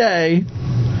every day,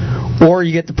 or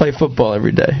you get to play football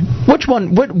every day. Which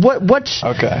one? What's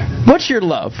your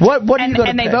love? What are you going to pick?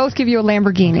 And they both give you a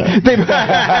Lamborghini.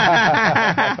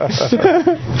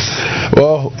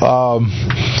 Well,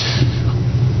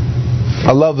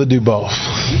 I love to do both.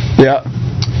 Yeah.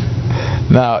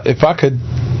 Now, if I could,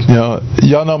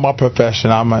 y'all know my profession.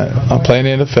 I'm playing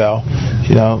in the NFL.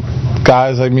 You know,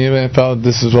 guys like me in the NFL,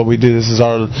 this is what we do. This is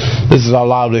our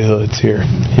livelihoods here.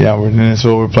 This is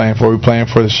what we're playing for. We're playing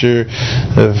for the sure.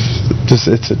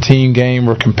 It's a team game.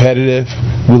 We're competitive.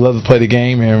 We love to play the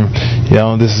game, and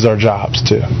this is our jobs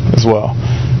too, as well.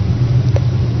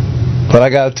 But I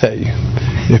gotta tell you,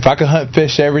 if I could hunt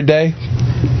fish every day,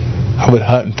 I would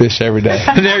hunt and fish every day.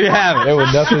 There you have it. There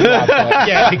would nothing stop that.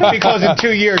 Yeah, because in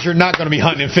 2 years you're not going to be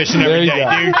hunting and fishing every day,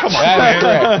 dude. Come on,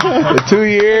 man. In 2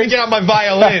 years, get out my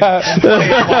violin and play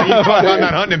it while I'm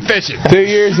not hunting and fishing. 2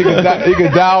 years, you can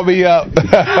dial me up. You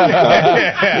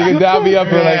can dial me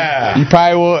up and I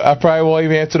probably won't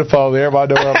even answer the phone.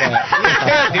 Everybody know where I'm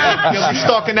at. You'll be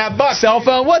stalking that buck. Cell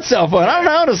phone? What cell phone? I don't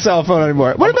own a cell phone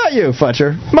anymore. What about you,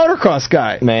 Fletcher? Motocross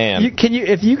guy. Man.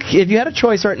 If you had a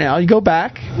choice right now, you go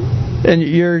back. And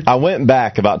I went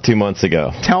back about 2 months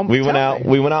ago. We went out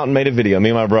and made a video.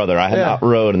 Me and my brother. I had not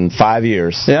rode in 5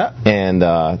 years. Yeah. And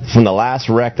from the last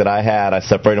wreck that I had, I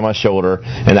separated my shoulder,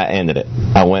 and that ended it.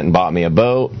 I went and bought me a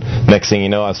boat. Next thing you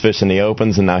know, I was fishing the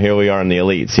opens, and now here we are in the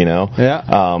elites. Yeah.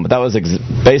 But that was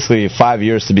basically 5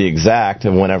 years to be exact.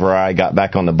 And whenever I got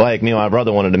back on the bike, me and my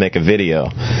brother wanted to make a video.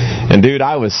 And dude,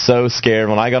 I was so scared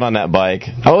when I got on that bike.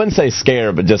 I wouldn't say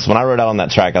scared, but just when I rode out on that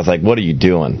track, I was like, "What are you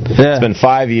doing?" Yeah. It's been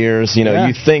 5 years.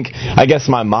 You think, I guess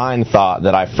my mind thought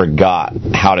that I forgot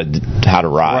how to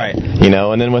ride,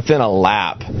 and then within a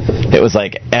lap, it was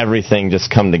like everything just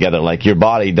come together. Like your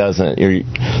body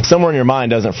somewhere in your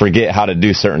mind doesn't forget how to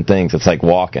do certain things. It's like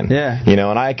walking,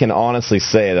 and I can honestly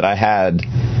say that I had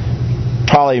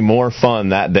probably more fun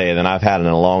that day than I've had in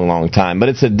a long, long time. But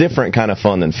it's a different kind of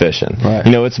fun than fishing. Right.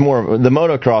 It's more, the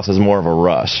motocross is more of a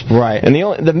rush. Right. And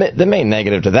the main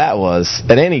negative to that was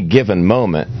at any given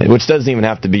moment, which doesn't even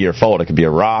have to be your fault. It could be a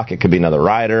rock. It could be another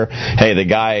rider. Hey, the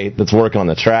guy that's working on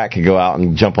the track could go out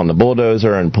and jump on the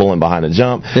bulldozer and pull him behind a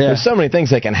jump. Yeah. There's so many things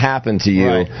that can happen to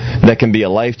you that can be a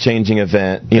life-changing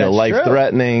event,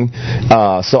 life-threatening.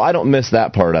 So I don't miss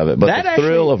that part of it. But the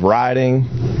thrill of riding.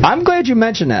 I'm glad you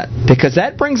mentioned that, because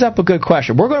that brings up a good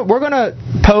question. We're going to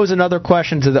pose another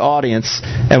question to the audience,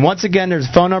 and once again, there's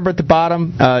a phone number at the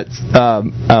bottom.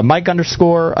 Mike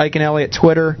 _Iaconelli at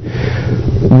Twitter.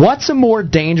 What's a more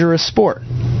dangerous sport?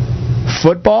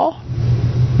 Football,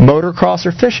 motocross,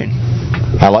 or fishing?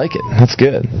 I like it. That's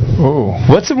good. Ooh.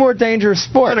 What's a more dangerous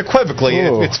sport? Unequivocally,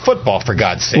 it's football, for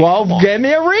God's sake. Well, give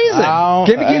me a reason.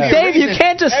 Dave, you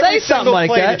can't just say something like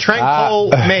that. Trent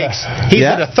Cole makes, he's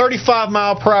in a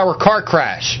 35-mile-per-hour car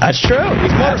crash. That's true.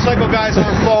 These motorcycle guys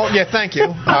aren't fault. Yeah, thank you.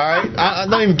 All right.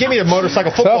 Don't even give me a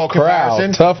motorcycle football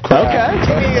comparison. Tough crowd. Okay.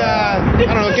 Give me, I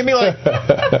don't know,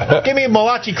 give me a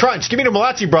Malachi Crunch. Give me the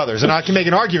Malachi brothers, and I can make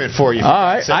an argument for you. All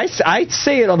right. I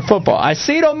see it on football. I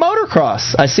see it on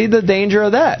motocross. I see the danger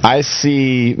of that. I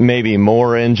see maybe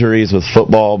more injuries with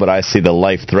football, but I see the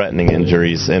life-threatening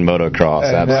injuries in motocross.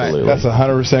 Absolutely. That's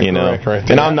 100% correct right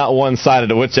there. And I'm not one-sided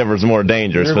to whichever is more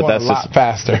dangerous, You're but that's a lot just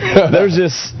faster. there's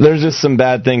just some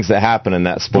bad things that happen in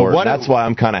that sport. That's why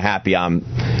I'm kind of happy I'm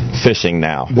fishing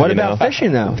now. What about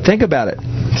fishing though? Think about it.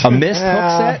 A missed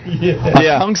hook set,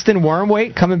 a tungsten worm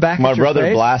weight coming back. My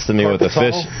brother blasted me with a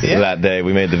fish that day.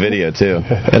 We made the video too.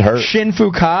 It hurt. Shin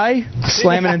Fukai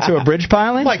slamming into a bridge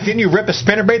piling. Like, didn't you rip a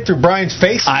spinnerbait through Brian's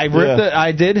face? I ripped it.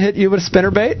 I did hit you with a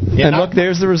spinnerbait, and look,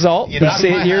 there's the result. You see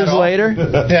it years later.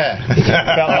 Yeah,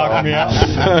 about knocking me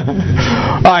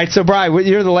out. All right, so Brian,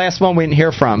 you're the last one we didn't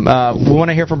hear from. We want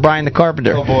to hear from Brian the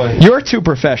carpenter. Oh boy. Your two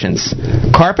professions: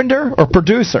 carpenter or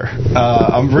producer?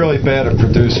 I'm really bad at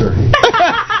producer.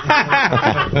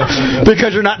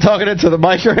 Because you're not talking into the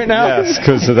mic right now? Yes,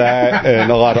 because of that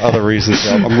and a lot of other reasons.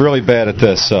 I'm really bad at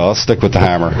this, so I'll stick with the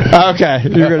hammer. Okay,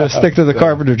 you're going to stick to the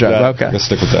carpenter job. Yeah, okay, I'll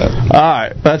stick with that. All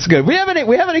right, that's good. We have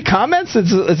any comments?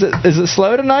 Is it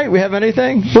slow tonight? We have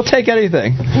anything? We'll take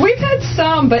anything. We've had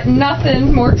some, but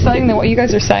nothing more exciting than what you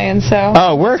guys are saying. So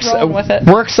we're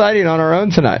excited on our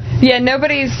own tonight. Yeah,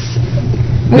 nobody's.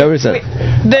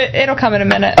 It'll come in a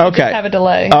minute. Okay. We just have a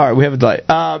delay. All right, we have a delay.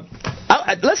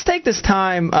 Let's take this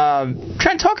time.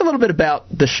 Try and talk a little bit about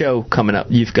the show coming up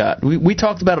you've got. We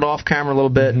talked about it off camera a little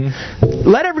bit. Mm-hmm.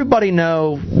 Let everybody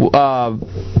know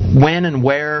when and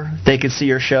where they could see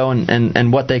your show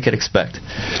and what they could expect.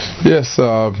 Yes,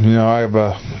 I have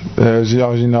as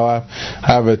you know, I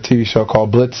have a TV show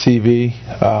called Blitz TV.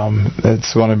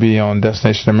 It's going to be on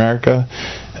Destination America,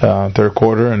 third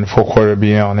quarter, and the fourth quarter will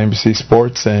be on NBC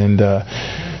Sports. And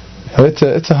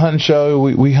it's a hunting show.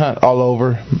 We hunt all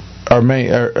over.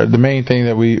 The main thing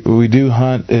that we do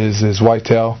hunt is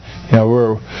whitetail.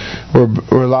 We're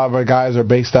a lot of our guys are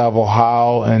based out of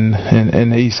Ohio and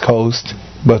the East Coast,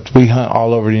 but we hunt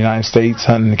all over the United States,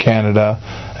 hunting in Canada,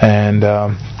 and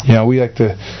we like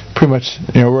to pretty much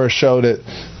we're a show that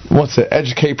wants to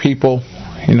educate people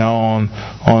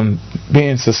on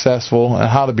being successful and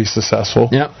how to be successful.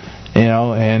 Yep.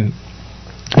 And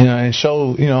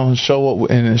show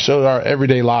our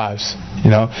everyday lives.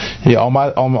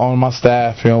 On my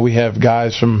staff, we have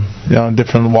guys from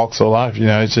different walks of life.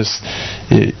 It's just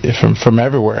from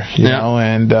everywhere.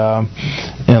 And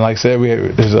like I said,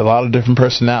 there's a lot of different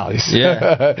personalities.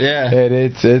 Yeah, yeah. And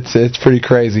it's pretty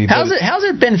crazy. How's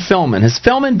it been filming? Has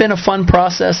filming been a fun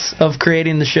process of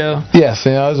creating the show? Yes,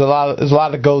 there's a lot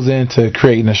that goes into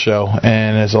creating the show,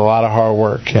 and there's a lot of hard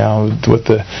work. With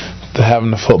the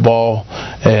having the football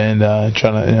and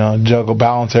trying to juggle,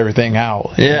 balance everything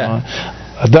out. Yeah,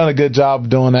 I've done a good job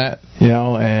doing that.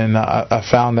 And I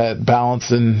found that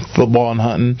balance in football and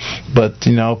hunting. But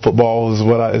football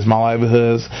is my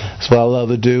livelihood. It's what I love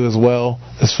to do as well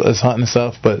as hunting and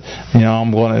stuff. But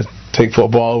I'm going to take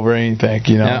football over anything.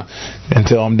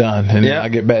 Until I'm done, and I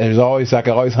get back. I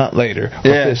can always hunt later or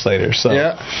fish later. So,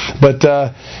 but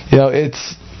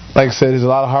it's. Like I said, there's a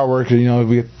lot of hard work. You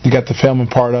got the filming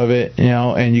part of it,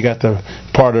 and you got the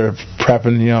part of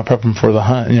prepping for the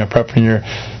hunt, prepping your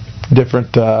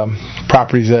different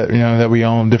properties that we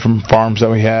own, different farms that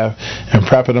we have, and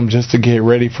prepping them just to get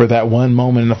ready for that one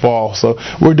moment in the fall. So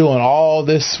we're doing all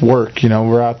this work.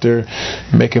 We're out there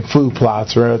making food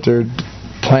plots. We're out there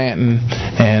planting,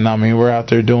 and we're out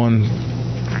there doing.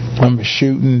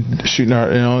 Shooting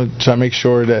our, try to make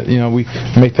sure that we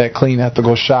make that clean,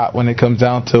 ethical shot when it comes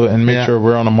down to it, and make sure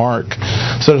we're on the mark.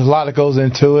 So there's a lot that goes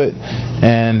into it,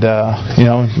 and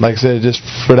like I said, just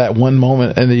for that one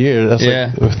moment in the year, that's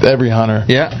like with every hunter.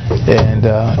 Yeah. And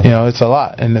it's a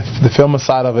lot. And the filming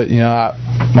side of it, when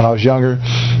I was younger,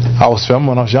 I was filming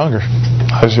when I was younger.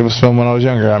 I was filming when I was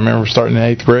younger. I remember starting in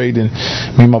 8th grade, and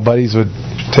me and my buddies would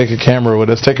take a camera with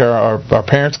us, take our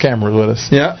parents' cameras with us.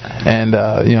 Yeah. And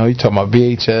you talking about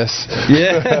VHS.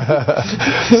 Yeah.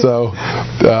 So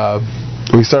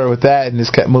we started with that and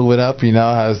just kept moving up.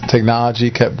 As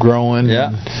technology kept growing.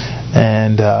 Yeah.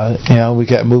 And we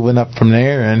kept moving up from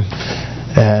there, and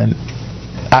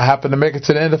I happened to make it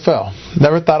to the NFL.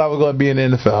 Never thought I was going to be in the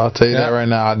NFL. I'll tell you that right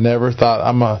now. I never thought.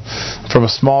 I'm from a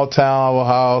small town of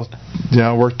Ohio.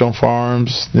 Worked on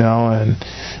farms. And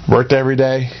worked every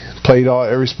day. Played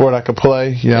every sport I could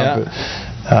play. But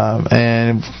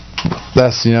and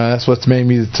that's what's made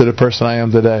me to the person I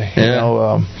am today.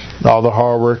 Yeah. All the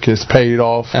hard work is paid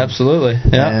off. Absolutely.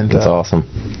 Yeah. And that's awesome.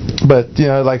 But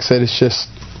like I said, it's just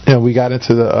we got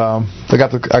into the I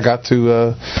got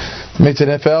to make the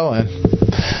NFL, and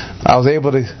I was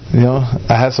able to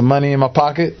I had some money in my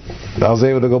pocket. I was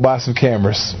able to go buy some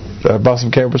cameras. I bought some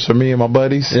cameras for me and my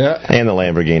buddies. Yeah. And the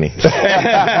Lamborghini.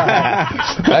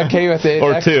 That came at the end.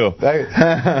 Or two.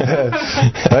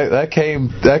 That came.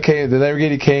 The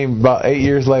Lamborghini came about 8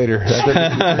 years later.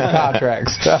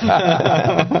 Contracts.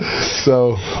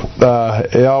 So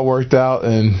it all worked out,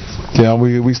 and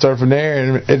we started from there,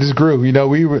 and it just grew. We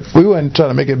weren't trying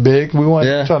to make it big. We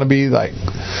weren't trying to be like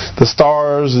the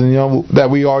stars, and that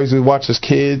we always would watch as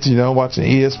kids. Watching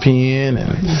ESPN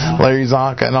and Larry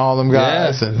Zonka and all them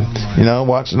guys, and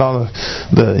watching all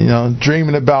the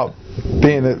dreaming about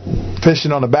being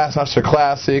fishing on the Bassmaster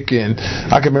Classic, and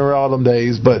I can remember all them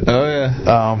days. But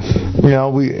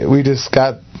we just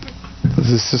got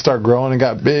to start growing and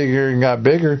got bigger, and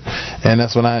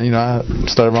that's when I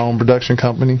started my own production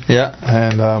company. Yeah,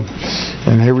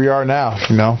 and here we are now.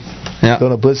 Yeah.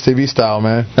 Doing a Blitz TV style,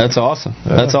 man. That's awesome.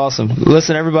 Yeah. That's awesome.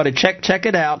 Listen, everybody, check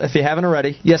it out if you haven't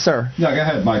already. Yes, sir. Yeah, go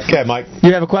ahead, Mike. Go ahead, Mike.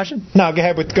 You have a question? No, go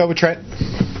ahead. Go with Trent.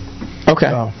 Okay.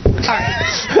 All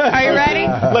right. Are you ready?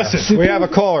 Listen, we have a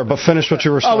caller, but finish what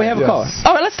you were saying. Oh, we have a caller.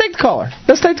 All right, let's take the caller.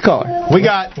 We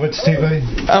got... What's TV?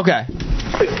 Okay.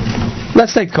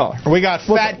 Let's take the caller. We got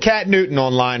Fat Cat Newton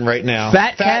online right now.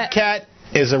 Fat Cat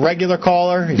is a regular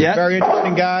caller. He's a very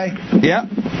interesting guy. Yep.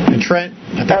 And Trent...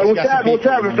 What's happening,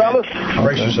 fellas?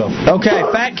 Brace yourself. Okay,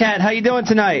 Fat Cat, how you doing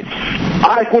tonight?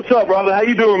 Ike, what's up, brother? How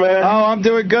you doing, man? Oh, I'm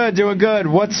doing good.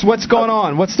 What's going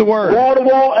on? What's the word?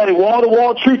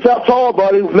 Wall-to-wall treats out tall,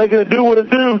 buddy. Making it do what it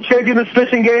do. Changing this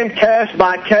fishing game cast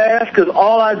by cast, because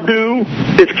all I do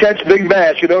is catch big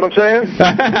bass. You know what I'm saying?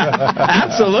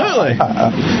 Absolutely.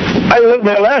 Hey, look,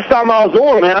 man. Last time I was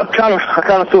on, man, I kind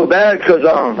of feel bad because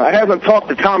I haven't talked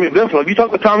to Tommy Biffle. Have you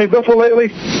talked to Tommy Biffle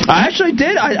lately? I actually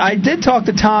did. I did talk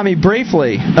to Tommy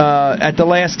briefly at the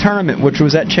last tournament, which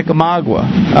was at Chickamauga.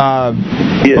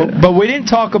 But we didn't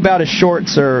talk about his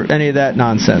shorts or any of that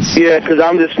nonsense. Yeah, because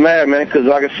I'm just mad, man, because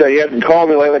like I said, he hasn't called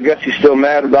me lately. I guess he's still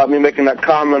mad about me making that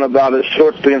comment about his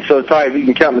shorts being so tight he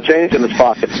can count the change in his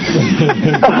pocket.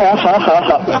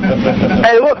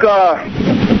 Hey, look,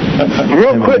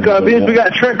 real quick, we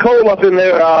got Trent Cole up in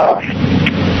there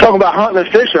talking about hunting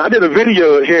and fishing. I did a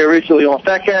video here recently on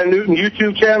Fat Cat Newton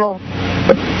YouTube channel.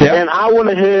 Yep. And I went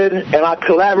ahead and I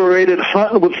collaborated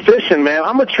hunting with fishing, man.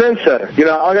 I'm a trendsetter.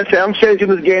 Like I said, I'm changing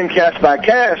this game cast by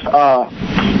cast.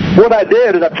 What I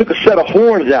did is I took a set of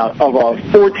horns out of a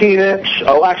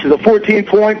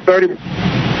 14-point,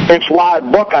 30-inch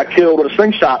wide buck I killed with a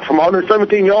slingshot from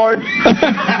 117 yards.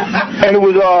 And it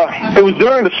was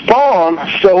during the spawn,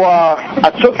 so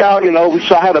I took out,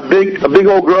 so I had a big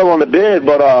old grub on the bed,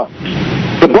 but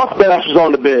the buck bass was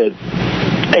on the bed.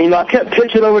 And, I kept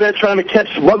pitching over there trying to catch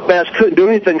the buck bass, couldn't do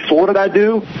anything, so what did I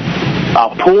do? I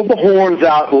pulled the horns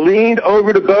out, leaned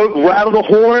over the boat, rattled the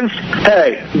horns.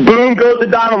 Hey, boom goes the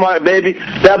dynamite, baby.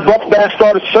 That buck bass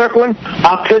started circling.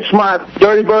 I pitched my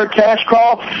Dirty Bird cash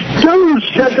crawl. Dude,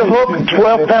 set the hook,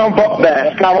 12-pound buck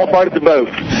bass. Got off right at the boat.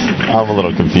 I'm a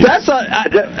little confused. That's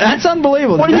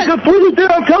unbelievable. What you confused, dude?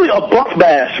 I'm telling you, a buck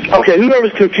bass. Okay,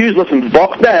 whoever's confused, listen,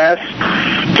 buck bass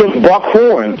took buck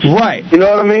horns. Right. You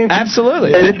know what I mean?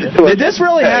 Absolutely. Did this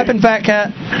really happen, Fat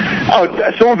Cat? Oh,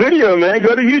 it's on video, man.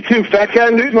 Go to YouTube, Fat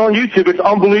Cat Newton on YouTube. It's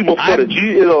unbelievable footage.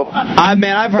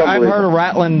 I've heard of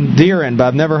rattling deer in, but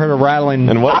I've never heard of rattling.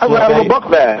 And what? I rattled a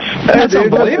buck bass. That's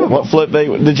unbelievable. What flip bait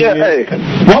did you use? Hey.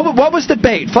 What was the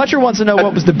bait? Fletcher wants to know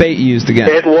what was the bait you used again.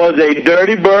 It was a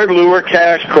Dirty Bird lure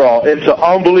cash crawl. It's an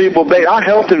unbelievable bait. I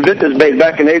helped invent this bait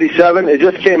back in '87. It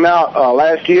just came out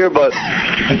last year, but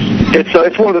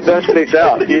it's one of the best baits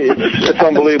out. It's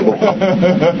unbelievable.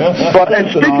 And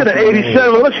speaking of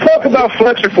 '87, let's talk about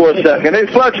Fletcher for a second. Hey,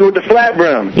 Fletcher with the flat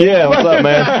brim. Yeah, what's up,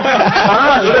 man?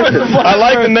 I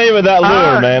like the name of that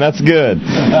lure, man. That's good.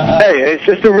 Hey, it's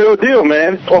just a real deal,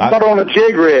 man. I put it on a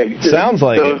jig rig. Sounds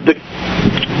like it.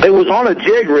 It was on a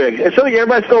jig rig. It's like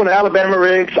everybody's throwing Alabama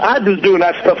rigs. I was doing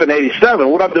that stuff in '87.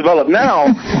 What I've developed now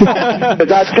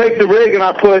is I take the rig and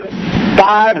I put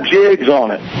 5 jigs on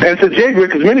it. And it's a jig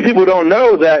rig because many people don't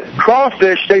know that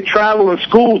crawfish, they travel in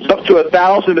schools up to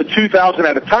 1,000 to 2,000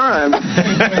 at a time.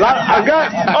 And I've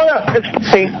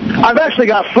actually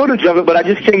got footage of it, but I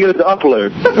just can't get it to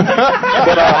upload.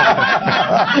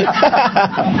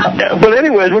 But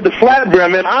anyways, with the flat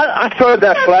brim, man, I started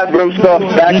that flat brim stuff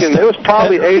back in, it was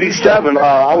probably '87.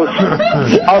 I was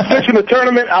fishing a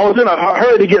tournament. I was in a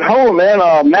hurry to get home, man.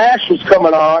 MASH was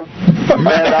coming on.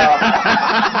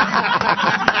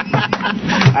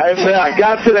 And I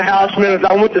got to the house, man. As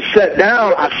I went to sit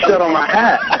down, I sat on my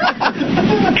hat.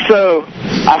 So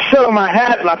I sat on my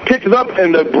hat, and I picked it up,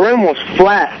 and the brim was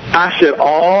flat. I said,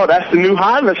 oh, that's the new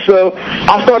highness. So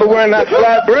I started wearing that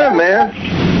flat brim, man.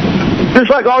 Just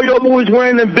like all your boys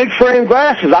wearing them big frame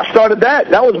glasses. I started that.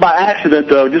 That was by accident,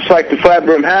 though, just like the flat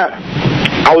brim hat.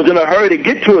 I was in a hurry to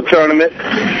get to a tournament,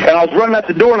 and I was running out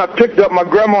the door, and I picked up my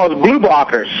grandma's blue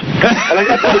blockers. And I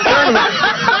got to the tournament.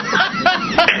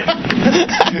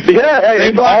 Yeah, hey,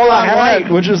 it's all I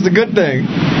had. Which is the good thing.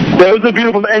 That was a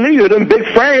beautiful, and you know, them big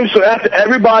frames, so after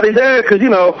everybody there, because, you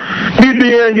know, me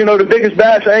being, you know, the biggest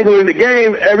bass angler in the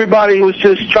game, everybody was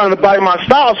just trying to bite my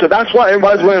style, so that's why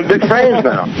everybody's wearing big frames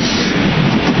now.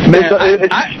 Man,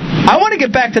 I want to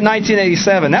get back to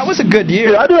 1987. That was a good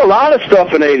year. Yeah, I did a lot of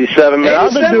stuff in 87, man.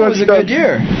 87 was a good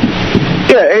year.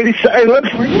 Yeah, 87.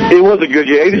 It was a good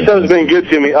year. 87's been good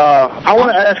to me. I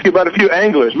want to ask you about a few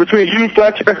anglers. Between you and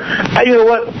Fletcher, you know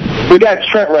what? We got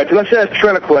Trent right there. Let's ask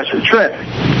Trent a question. Trent,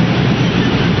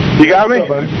 you got me?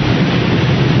 What's up, buddy?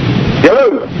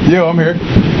 Hello? Yo, I'm here.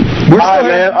 All right,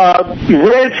 man.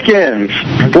 Redskins.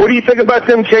 What do you think about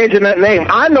them changing that name?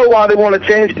 I know why they want to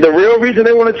change the real reason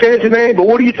they want to change the name, but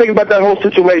what do you think about that whole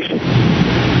situation?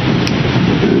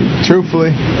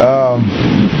 Truthfully,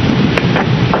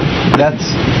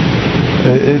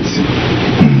 it's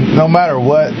no matter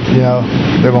what, you know,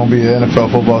 they're going to be an NFL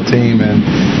football team, and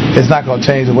it's not going to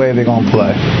change the way they're going to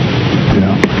play. You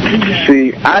know.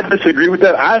 See, I disagree with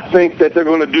that. I think that they're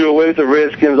going to do away with the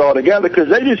Redskins altogether because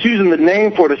they're just using the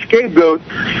name for the scapegoat.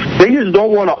 They just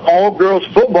don't want an all-girls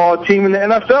football team in the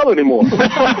NFL anymore.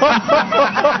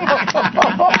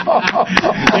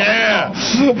 Yeah.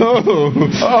 That's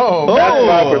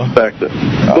my perspective.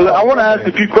 Well, I want to ask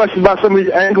a few questions about some of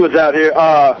these anglers out here.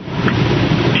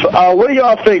 What do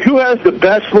y'all think? Who has the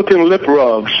best-looking lip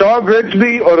rug, Shaw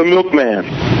Grigsby or the Milkman?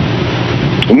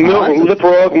 Lip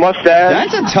rug, mustache.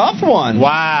 That's a tough one.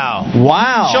 Wow.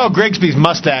 Shaw Grigsby's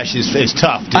mustache is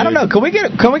tough, dude. I don't know. Can we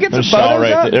get some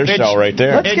photos up? There's Shaw right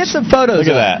there. Let's get some photos. Look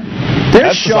at that.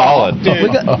 There's That's Shaw. solid.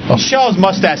 Dude, Shaw's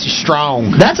mustache is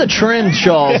strong. That's a trend,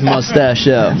 Shaw's mustache,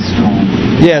 though.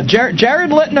 Yeah,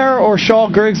 Jared Littner or Shaw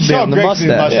Grigsby on the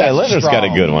mustache. Yeah, Littner's got a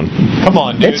good one. Come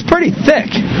on, dude. It's pretty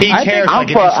thick. Each hair's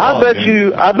like an inch I long,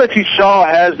 bet you Shaw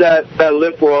has that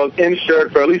lip rug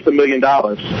insured for at least $1 million.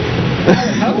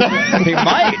 He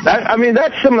might.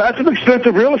 That's some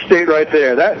expensive real estate right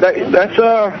there. That's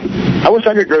I wish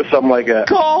I could grow something like that.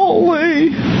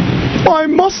 Golly, my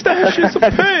mustache is a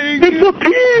pig. It's a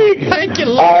pig. Thank you,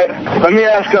 All Lord. right, let me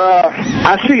ask.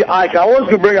 I see Ike. I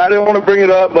didn't want to bring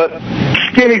it up, but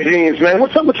skinny jeans, man.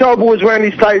 What's up with y'all boys wearing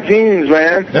these tight jeans,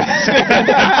 man?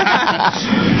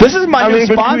 This is my new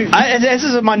sponsor. This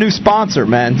is my new sponsor,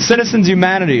 man. Citizens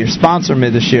Humanity are sponsoring me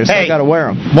this year, so I got to wear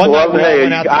them. I'd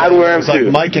wear them too.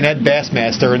 Like Mike and Ed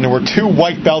Bassmaster, and there were 2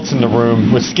 white belts in the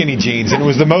room with skinny jeans, and it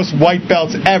was the most white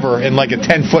belts ever in like a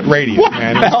 10-foot radius,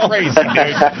 man. It was crazy,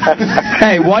 dude.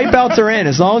 Hey, white belts are in.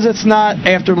 As long as it's not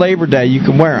after Labor Day, you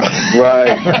can wear them.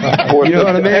 Right. You know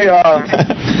what I mean? Hey,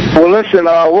 well, listen,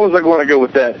 what was I going to go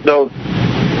with that? So,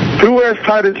 who wears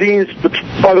tighter jeans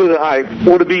other than Ike?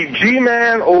 Would it be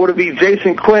G-Man or would it be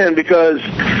Jason Quinn? Because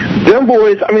them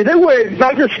boys, they wear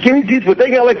not just skinny jeans, but they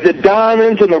got like the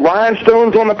diamonds and the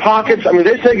rhinestones on the pockets.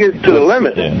 They take it to the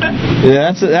limit.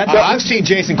 Yeah, that's. I've seen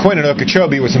Jason Quinn in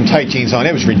Okeechobee with some tight jeans on.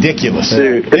 It was ridiculous.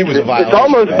 Dude, it was a violation. It's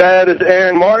almost bad as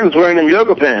Aaron Martin's wearing them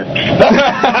yoga pants.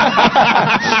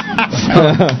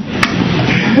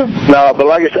 No, but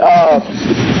like I said,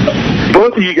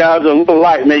 both of you guys are a little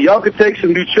light, man. Y'all could take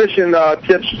some nutrition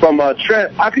tips from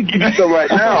Trent. I could give you some right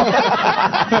now.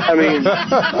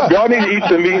 Y'all need to eat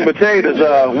some meat and potatoes.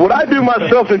 What I do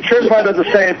myself, and Trent probably does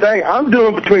the same thing, I'm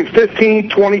doing between 15,000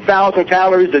 to 20,000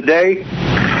 calories a day.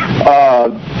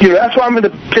 That's why I'm in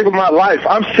the shape of my life.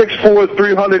 I'm 6'4",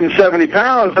 370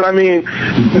 pounds, and I'm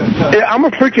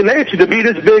a freaking nature to be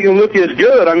this big and look as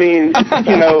good.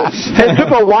 It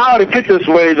took a while to get this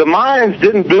way. The Mayans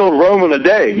didn't build Rome in a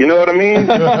day. You know what I mean?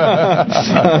 But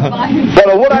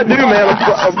what I do, man,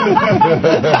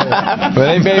 but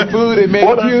they made food. They made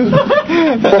you.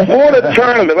 Before the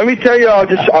tournament, let me tell you,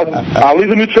 I'll leave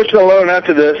the nutrition alone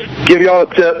after this. Give y'all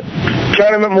a tip.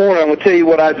 Tournament morning, I'm gonna tell you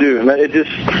what I do.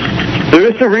 There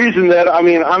is a reason that I'm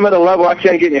at a level I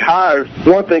can't get any higher.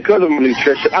 One thing, because of my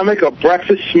nutrition, I make a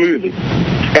breakfast smoothie.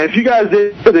 And if you guys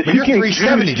did this, you're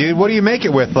 370, dude. What do you make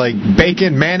it with? Like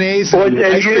bacon, mayonnaise? Well,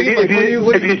 if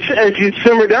you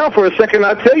simmer down for a second,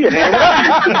 I'll tell you.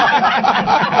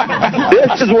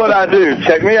 This is what I do.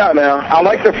 Check me out now. I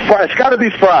like to fry. It's got to be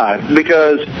fried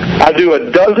because I do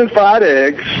a dozen fried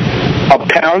eggs. a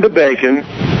pound of bacon,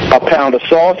 a pound of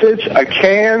sausage, a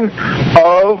can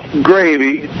of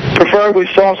gravy, preferably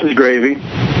sausage gravy,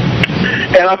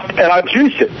 and I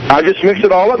juice it. I just mix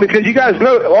it all up because you guys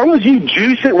know, as long as you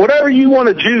juice it, whatever you want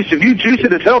to juice, if you juice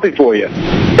it, it's healthy for you.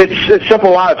 It's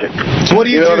simple logic. So what do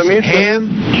you juicing? Know what I mean?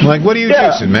 Ham? Like, what are you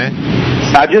juicing, man?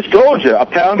 I just told you, a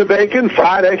pound of bacon,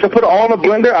 fried eggs. I put it all in a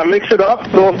blender. I mix it up,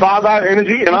 throw a 5-hour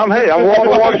energy, and I'm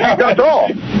Wall Street. That's all.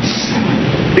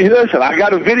 See, listen, I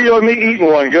got a video of me eating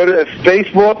one. Go to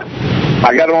Facebook.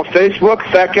 I got it on Facebook,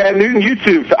 Fat Cat Newton,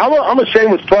 YouTube. I'm a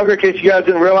shameless plugger in case you guys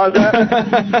didn't realize that.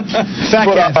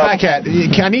 Fat Cat,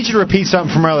 I need you to repeat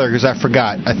something from earlier because I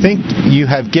forgot. I think you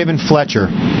have given Fletcher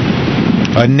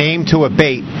a name to a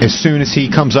bait as soon as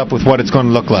he comes up with what it's going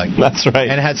to look like. That's right.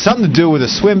 And it had something to do with a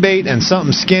swim bait and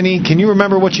something skinny. Can you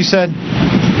remember what you said?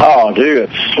 Oh, dude,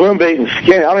 swim bait and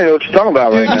skinny. I don't even know what you're talking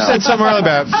about right now. You said something earlier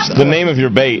about the name of your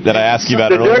bait that I asked you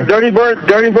about earlier. Dirty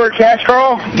bird cash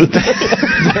crawl. Is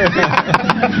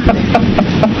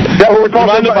that what we're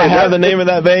talking Mind about? if I have the name of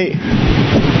that bait?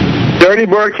 Dirty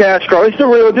bird cash crawl. It's the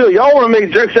real deal. Y'all want to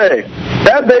make jokes? Hey,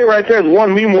 that bait right there has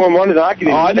won me more money than I can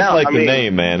even I just count. like the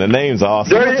name, man. The name's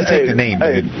awesome. You have to take the name,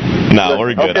 dude. No,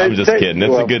 we're good. Okay, I'm just kidding.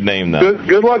 It's a good name, though.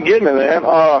 Good luck getting it, man.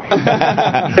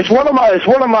 It's one of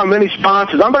my many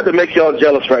sponsors. I'm about to make y'all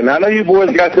jealous right now. I know you boys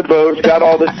got the boats, got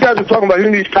all this. You guys are talking about who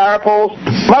needs power poles.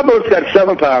 My boat's got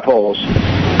 7 power poles.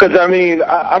 Because, I mean,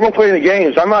 I don't play any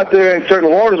games. I'm out there in certain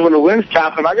waters when the wind's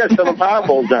chopping. I got 7 power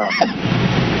poles down.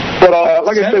 But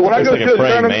like I said, when I go to a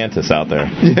praying tournament, mantis out there.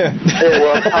 Yeah.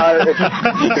 Well,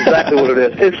 it's exactly what it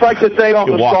is. It's like the thing off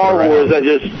of Star Wars.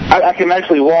 I can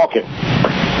actually walk it.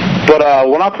 But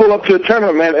when I pull up to a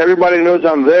tournament, man, everybody knows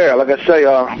I'm there. Like I say,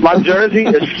 my jersey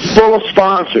is full of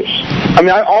sponsors. I mean,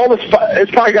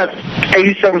 it's probably got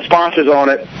 87 sponsors on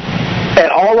it. And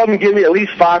all of them give me at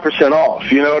least 5% off.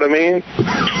 You know what I mean?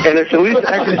 And it's at least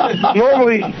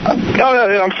normally.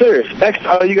 I'm serious.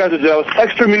 You guys are jealous.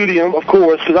 Extra medium, of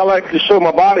course, because I like to show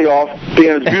my body off,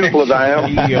 being as beautiful as I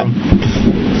am.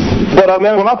 But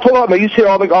man, when I pull up, man, you see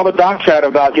all the doc chat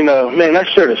about, man, that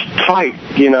shirt is tight,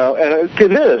 and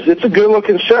it is. It's a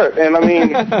good-looking shirt. And, I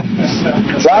mean,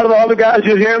 a lot of the other guys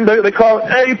you hear them, they call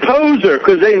it, hey, poser,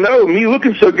 because they know me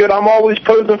looking so good, I'm always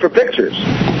posing for pictures.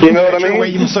 You know what I mean?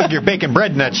 You must look you're baking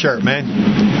bread in that shirt, man.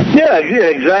 Yeah,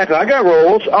 exactly. I got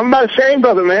rolls. I'm not ashamed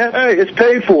of it, man. Hey, it's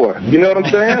paid for. You know what I'm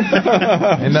saying?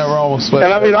 Ain't nothing wrong with sweat.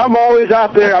 And, I mean, I'm always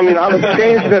out there. I mean, I'm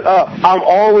changing it up. I'm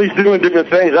always doing different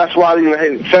things. That's why,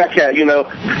 hey, Fat Cat, you're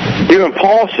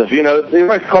impulsive. They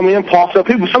might call me impulsive.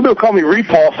 Some people call me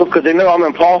repulsive because they know I'm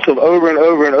impulsive over and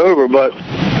over and over. But,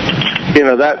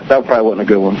 that probably wasn't a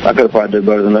good one. I could have probably did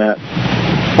better than that.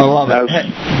 I love it.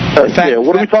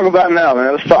 What are we talking about now,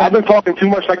 man? I've been talking too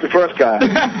much like the first guy.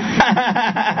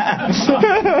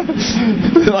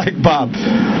 Like Bob.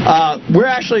 We're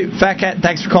actually, Fat Cat,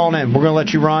 thanks for calling in. We're going to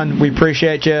let you run. We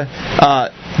appreciate you.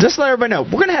 Just let everybody know,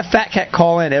 we're going to have Fat Cat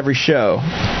call in every show.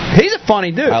 He's a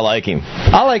funny dude. I like him.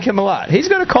 I like him a lot. He's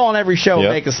going to call in every show and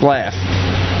make us laugh.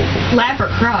 Laugh or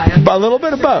cry. A little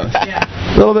bit of both. Yeah.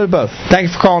 A little bit of both.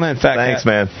 Thanks for calling in, Fat Cat. Thanks,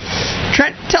 man.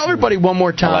 Trent, tell everybody one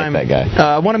more time. I like that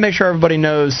guy. I want to make sure everybody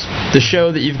knows the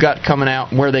show that you've got coming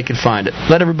out and where they can find it.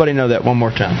 Let everybody know that one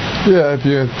more time. Yeah, if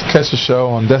you catch the show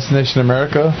on Destination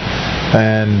America,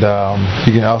 and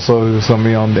you can also it's going to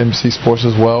be on NBC Sports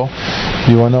as well. If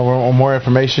you want to know more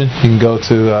information, you can go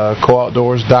to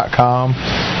cooutdoors.com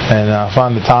and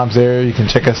find the times there. You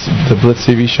can check us the Blitz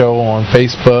TV show on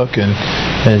Facebook, and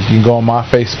you can go on my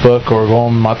Facebook or go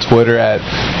on my Twitter at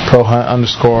pro_hunt.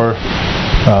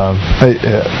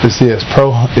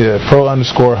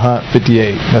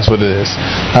 pro_hunt58. That's what it is.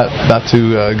 Not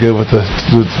too good with the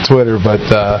Twitter, but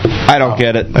I don't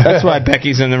get it. That's why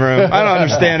Becky's in the room. I don't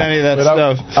understand any of that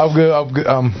stuff. I'm good.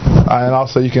 And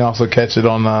also you can also catch it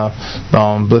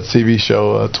on Blitz TV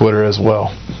show Twitter as well.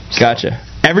 Gotcha.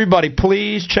 Everybody,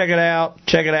 please check it out.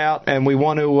 Check it out. And we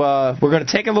want to. We're going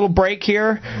to take a little break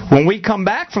here. When we come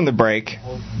back from the break,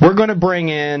 we're going to bring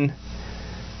in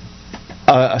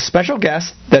a special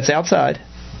guest that's outside,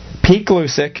 Pete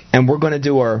Gluszek, and we're going to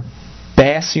do our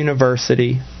Bass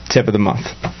University tip of the month,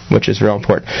 which is real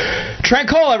important. Trent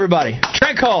Cole, everybody.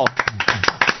 Trent Cole.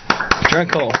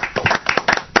 Trent Cole.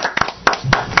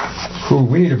 Ooh,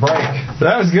 we need a break.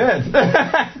 That was good.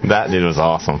 That dude was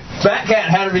awesome. Fat Cat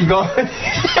had to be going.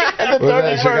 The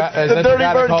Dirty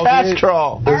Bird Catch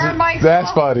Crawl.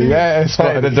 That's funny. That's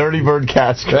funny. The Dirty Bird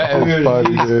Catch Crawl. That is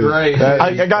funny, dude. Great.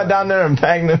 I got down there and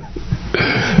banged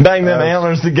them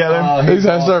antlers together. He's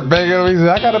going to start banging them. He said,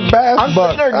 I got a bass I'm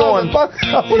buck. sitting there going, what is he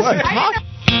talking?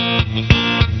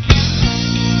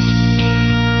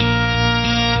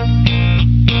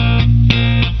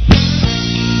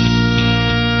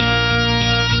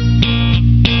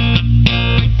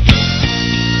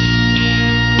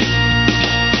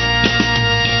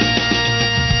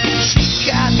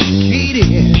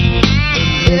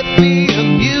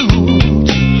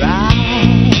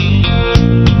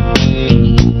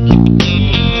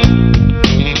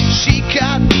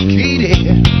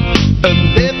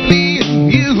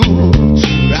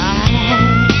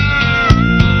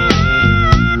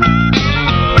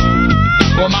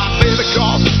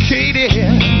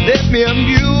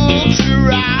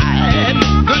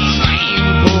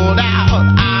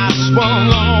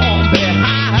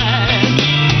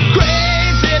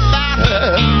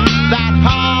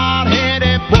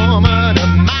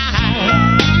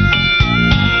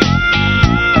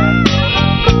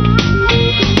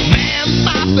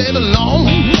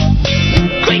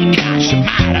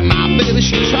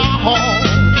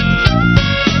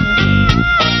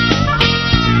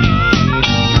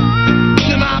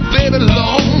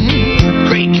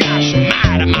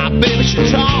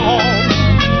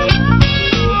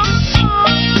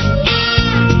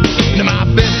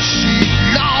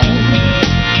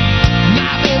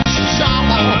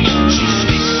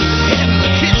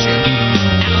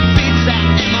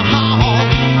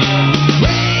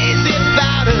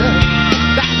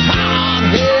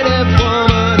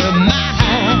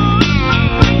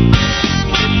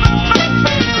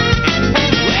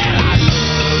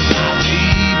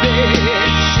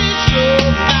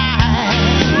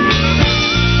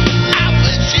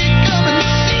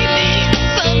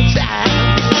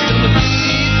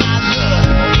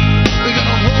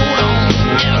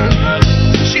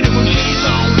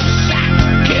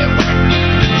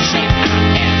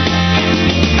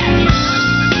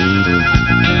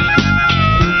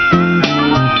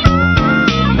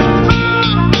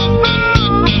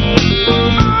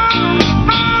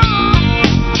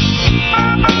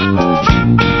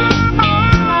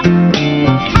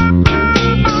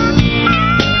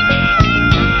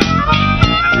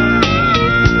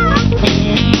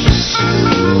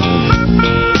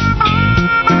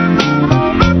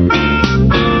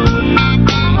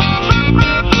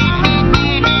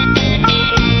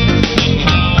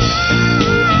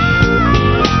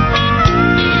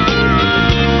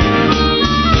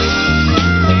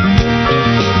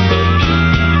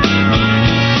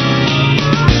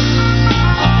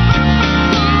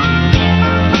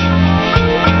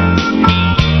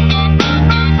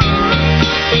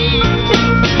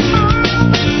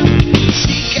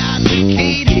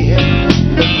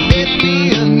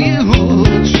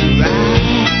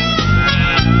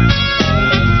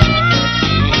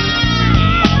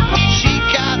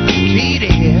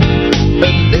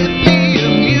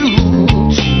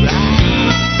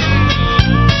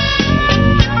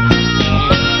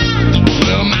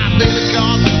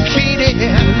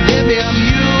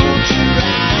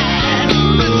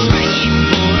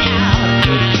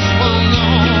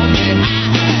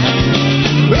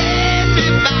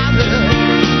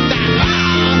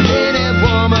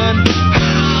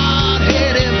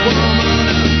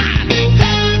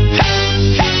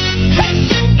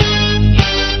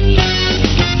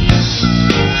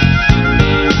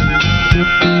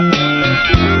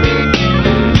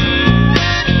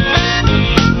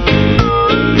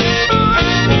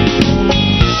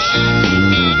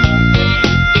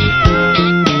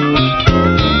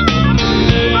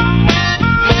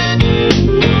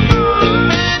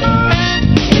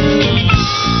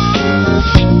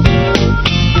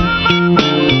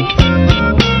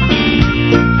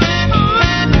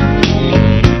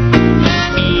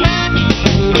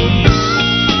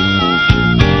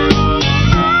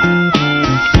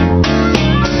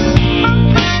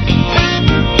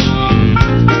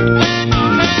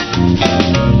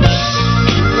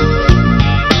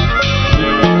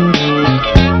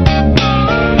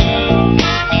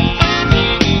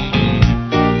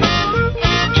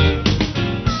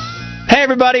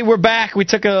 everybody, we're back. We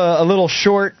took a little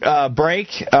short break,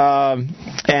 and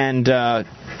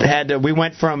we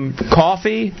went from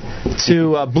coffee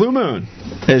to Blue Moon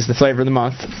is the flavor of the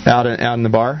month out in the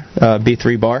bar,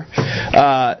 B3 bar.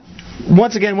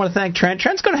 Once again, I want to thank Trent.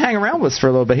 Trent's going to hang around with us for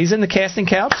a little bit. He's in the casting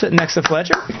couch sitting next to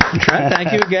Fletcher. Trent,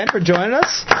 thank you again for joining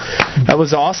us. That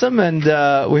was awesome. And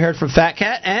we heard from Fat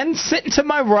Cat. And sitting to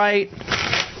my right,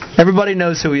 everybody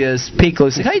knows who he is, Pete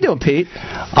Gluszek. How you doing, Pete?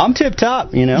 I'm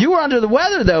tip-top, you know. You were under the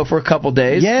weather, though, for a couple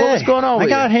days. Yeah. What was going on with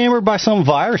you? I got hammered by some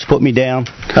virus, put me down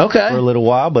for a little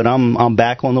while, but I'm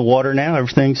back on the water now.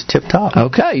 Everything's tip-top.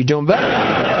 Okay, you're doing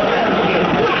better.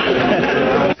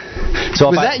 So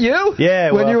was that you?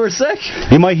 Yeah. When you were sick?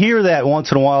 You might hear that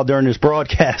once in a while during this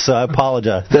broadcast, so I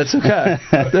apologize. That's okay.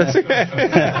 That's okay.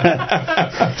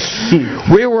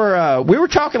 We were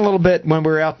talking a little bit when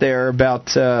we were out there about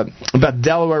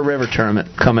Delaware River tournament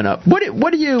coming up. What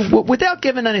do you, without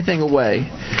giving anything away,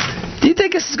 do you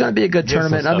think this is going to be a good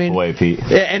tournament? I mean, away, Pete.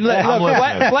 Yeah, and look,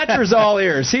 Fletcher's all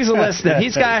ears. He's listening.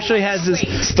 He's actually has this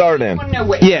start in.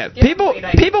 Yeah, people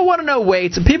want to know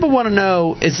weights, and people want to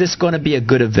know, is this going to be a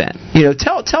good event? You know,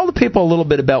 tell the people a little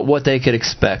bit about what they could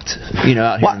expect. You know,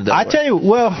 out here in Delaware. I tell you,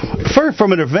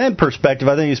 from an event perspective,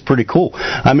 I think it's pretty cool.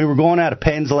 I mean, we're going out of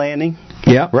Penn's Landing.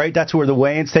 Yeah. Right? That's where the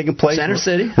weigh-in's taking place. Center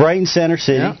City. Right in Center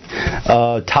City.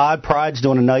 Yeah. Todd Pride's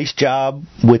doing a nice job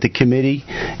with the committee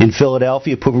in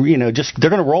Philadelphia. They're going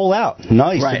to roll out.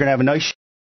 Nice. Right. They're going to have a nice